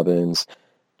 8. Starburns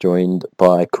joined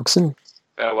by Cookson.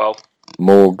 Farewell.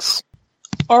 Morgs.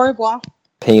 Au revoir.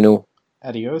 Penal.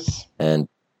 Adios. And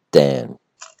Dan.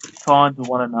 Kind to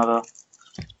one another.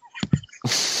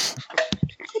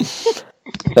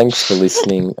 Thanks for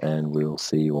listening, and we'll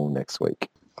see you all next week.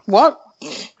 What?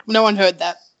 No one heard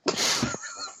that.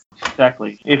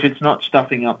 Exactly. If it's not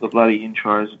stuffing up the bloody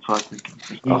intros, it's like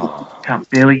you can't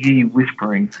barely hear you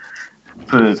whispering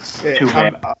for 2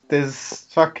 hours. There's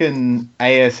fucking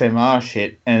ASMR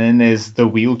shit, and then there's the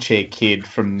wheelchair kid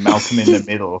from Malcolm in the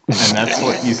Middle, and that's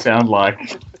what you sound like.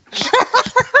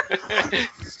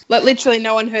 Like, literally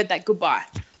no one heard that goodbye.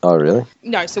 Oh, really?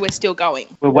 No, so we're still going.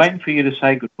 We're waiting for you to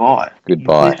say goodbye.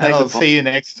 Goodbye. And I'll see you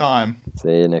next time.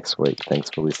 See you next week.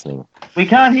 Thanks for listening. We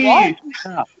can't hear you.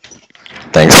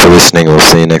 Thanks for listening. We'll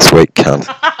see you next week, cunt.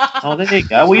 Oh, there you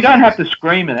go. Well, you don't have to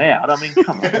scream it out. I mean,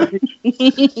 come on.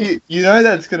 You know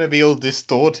that's going to be all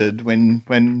distorted when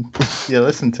you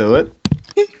listen to it.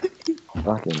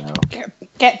 Fucking hell.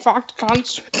 Get fucked,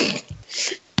 cunts.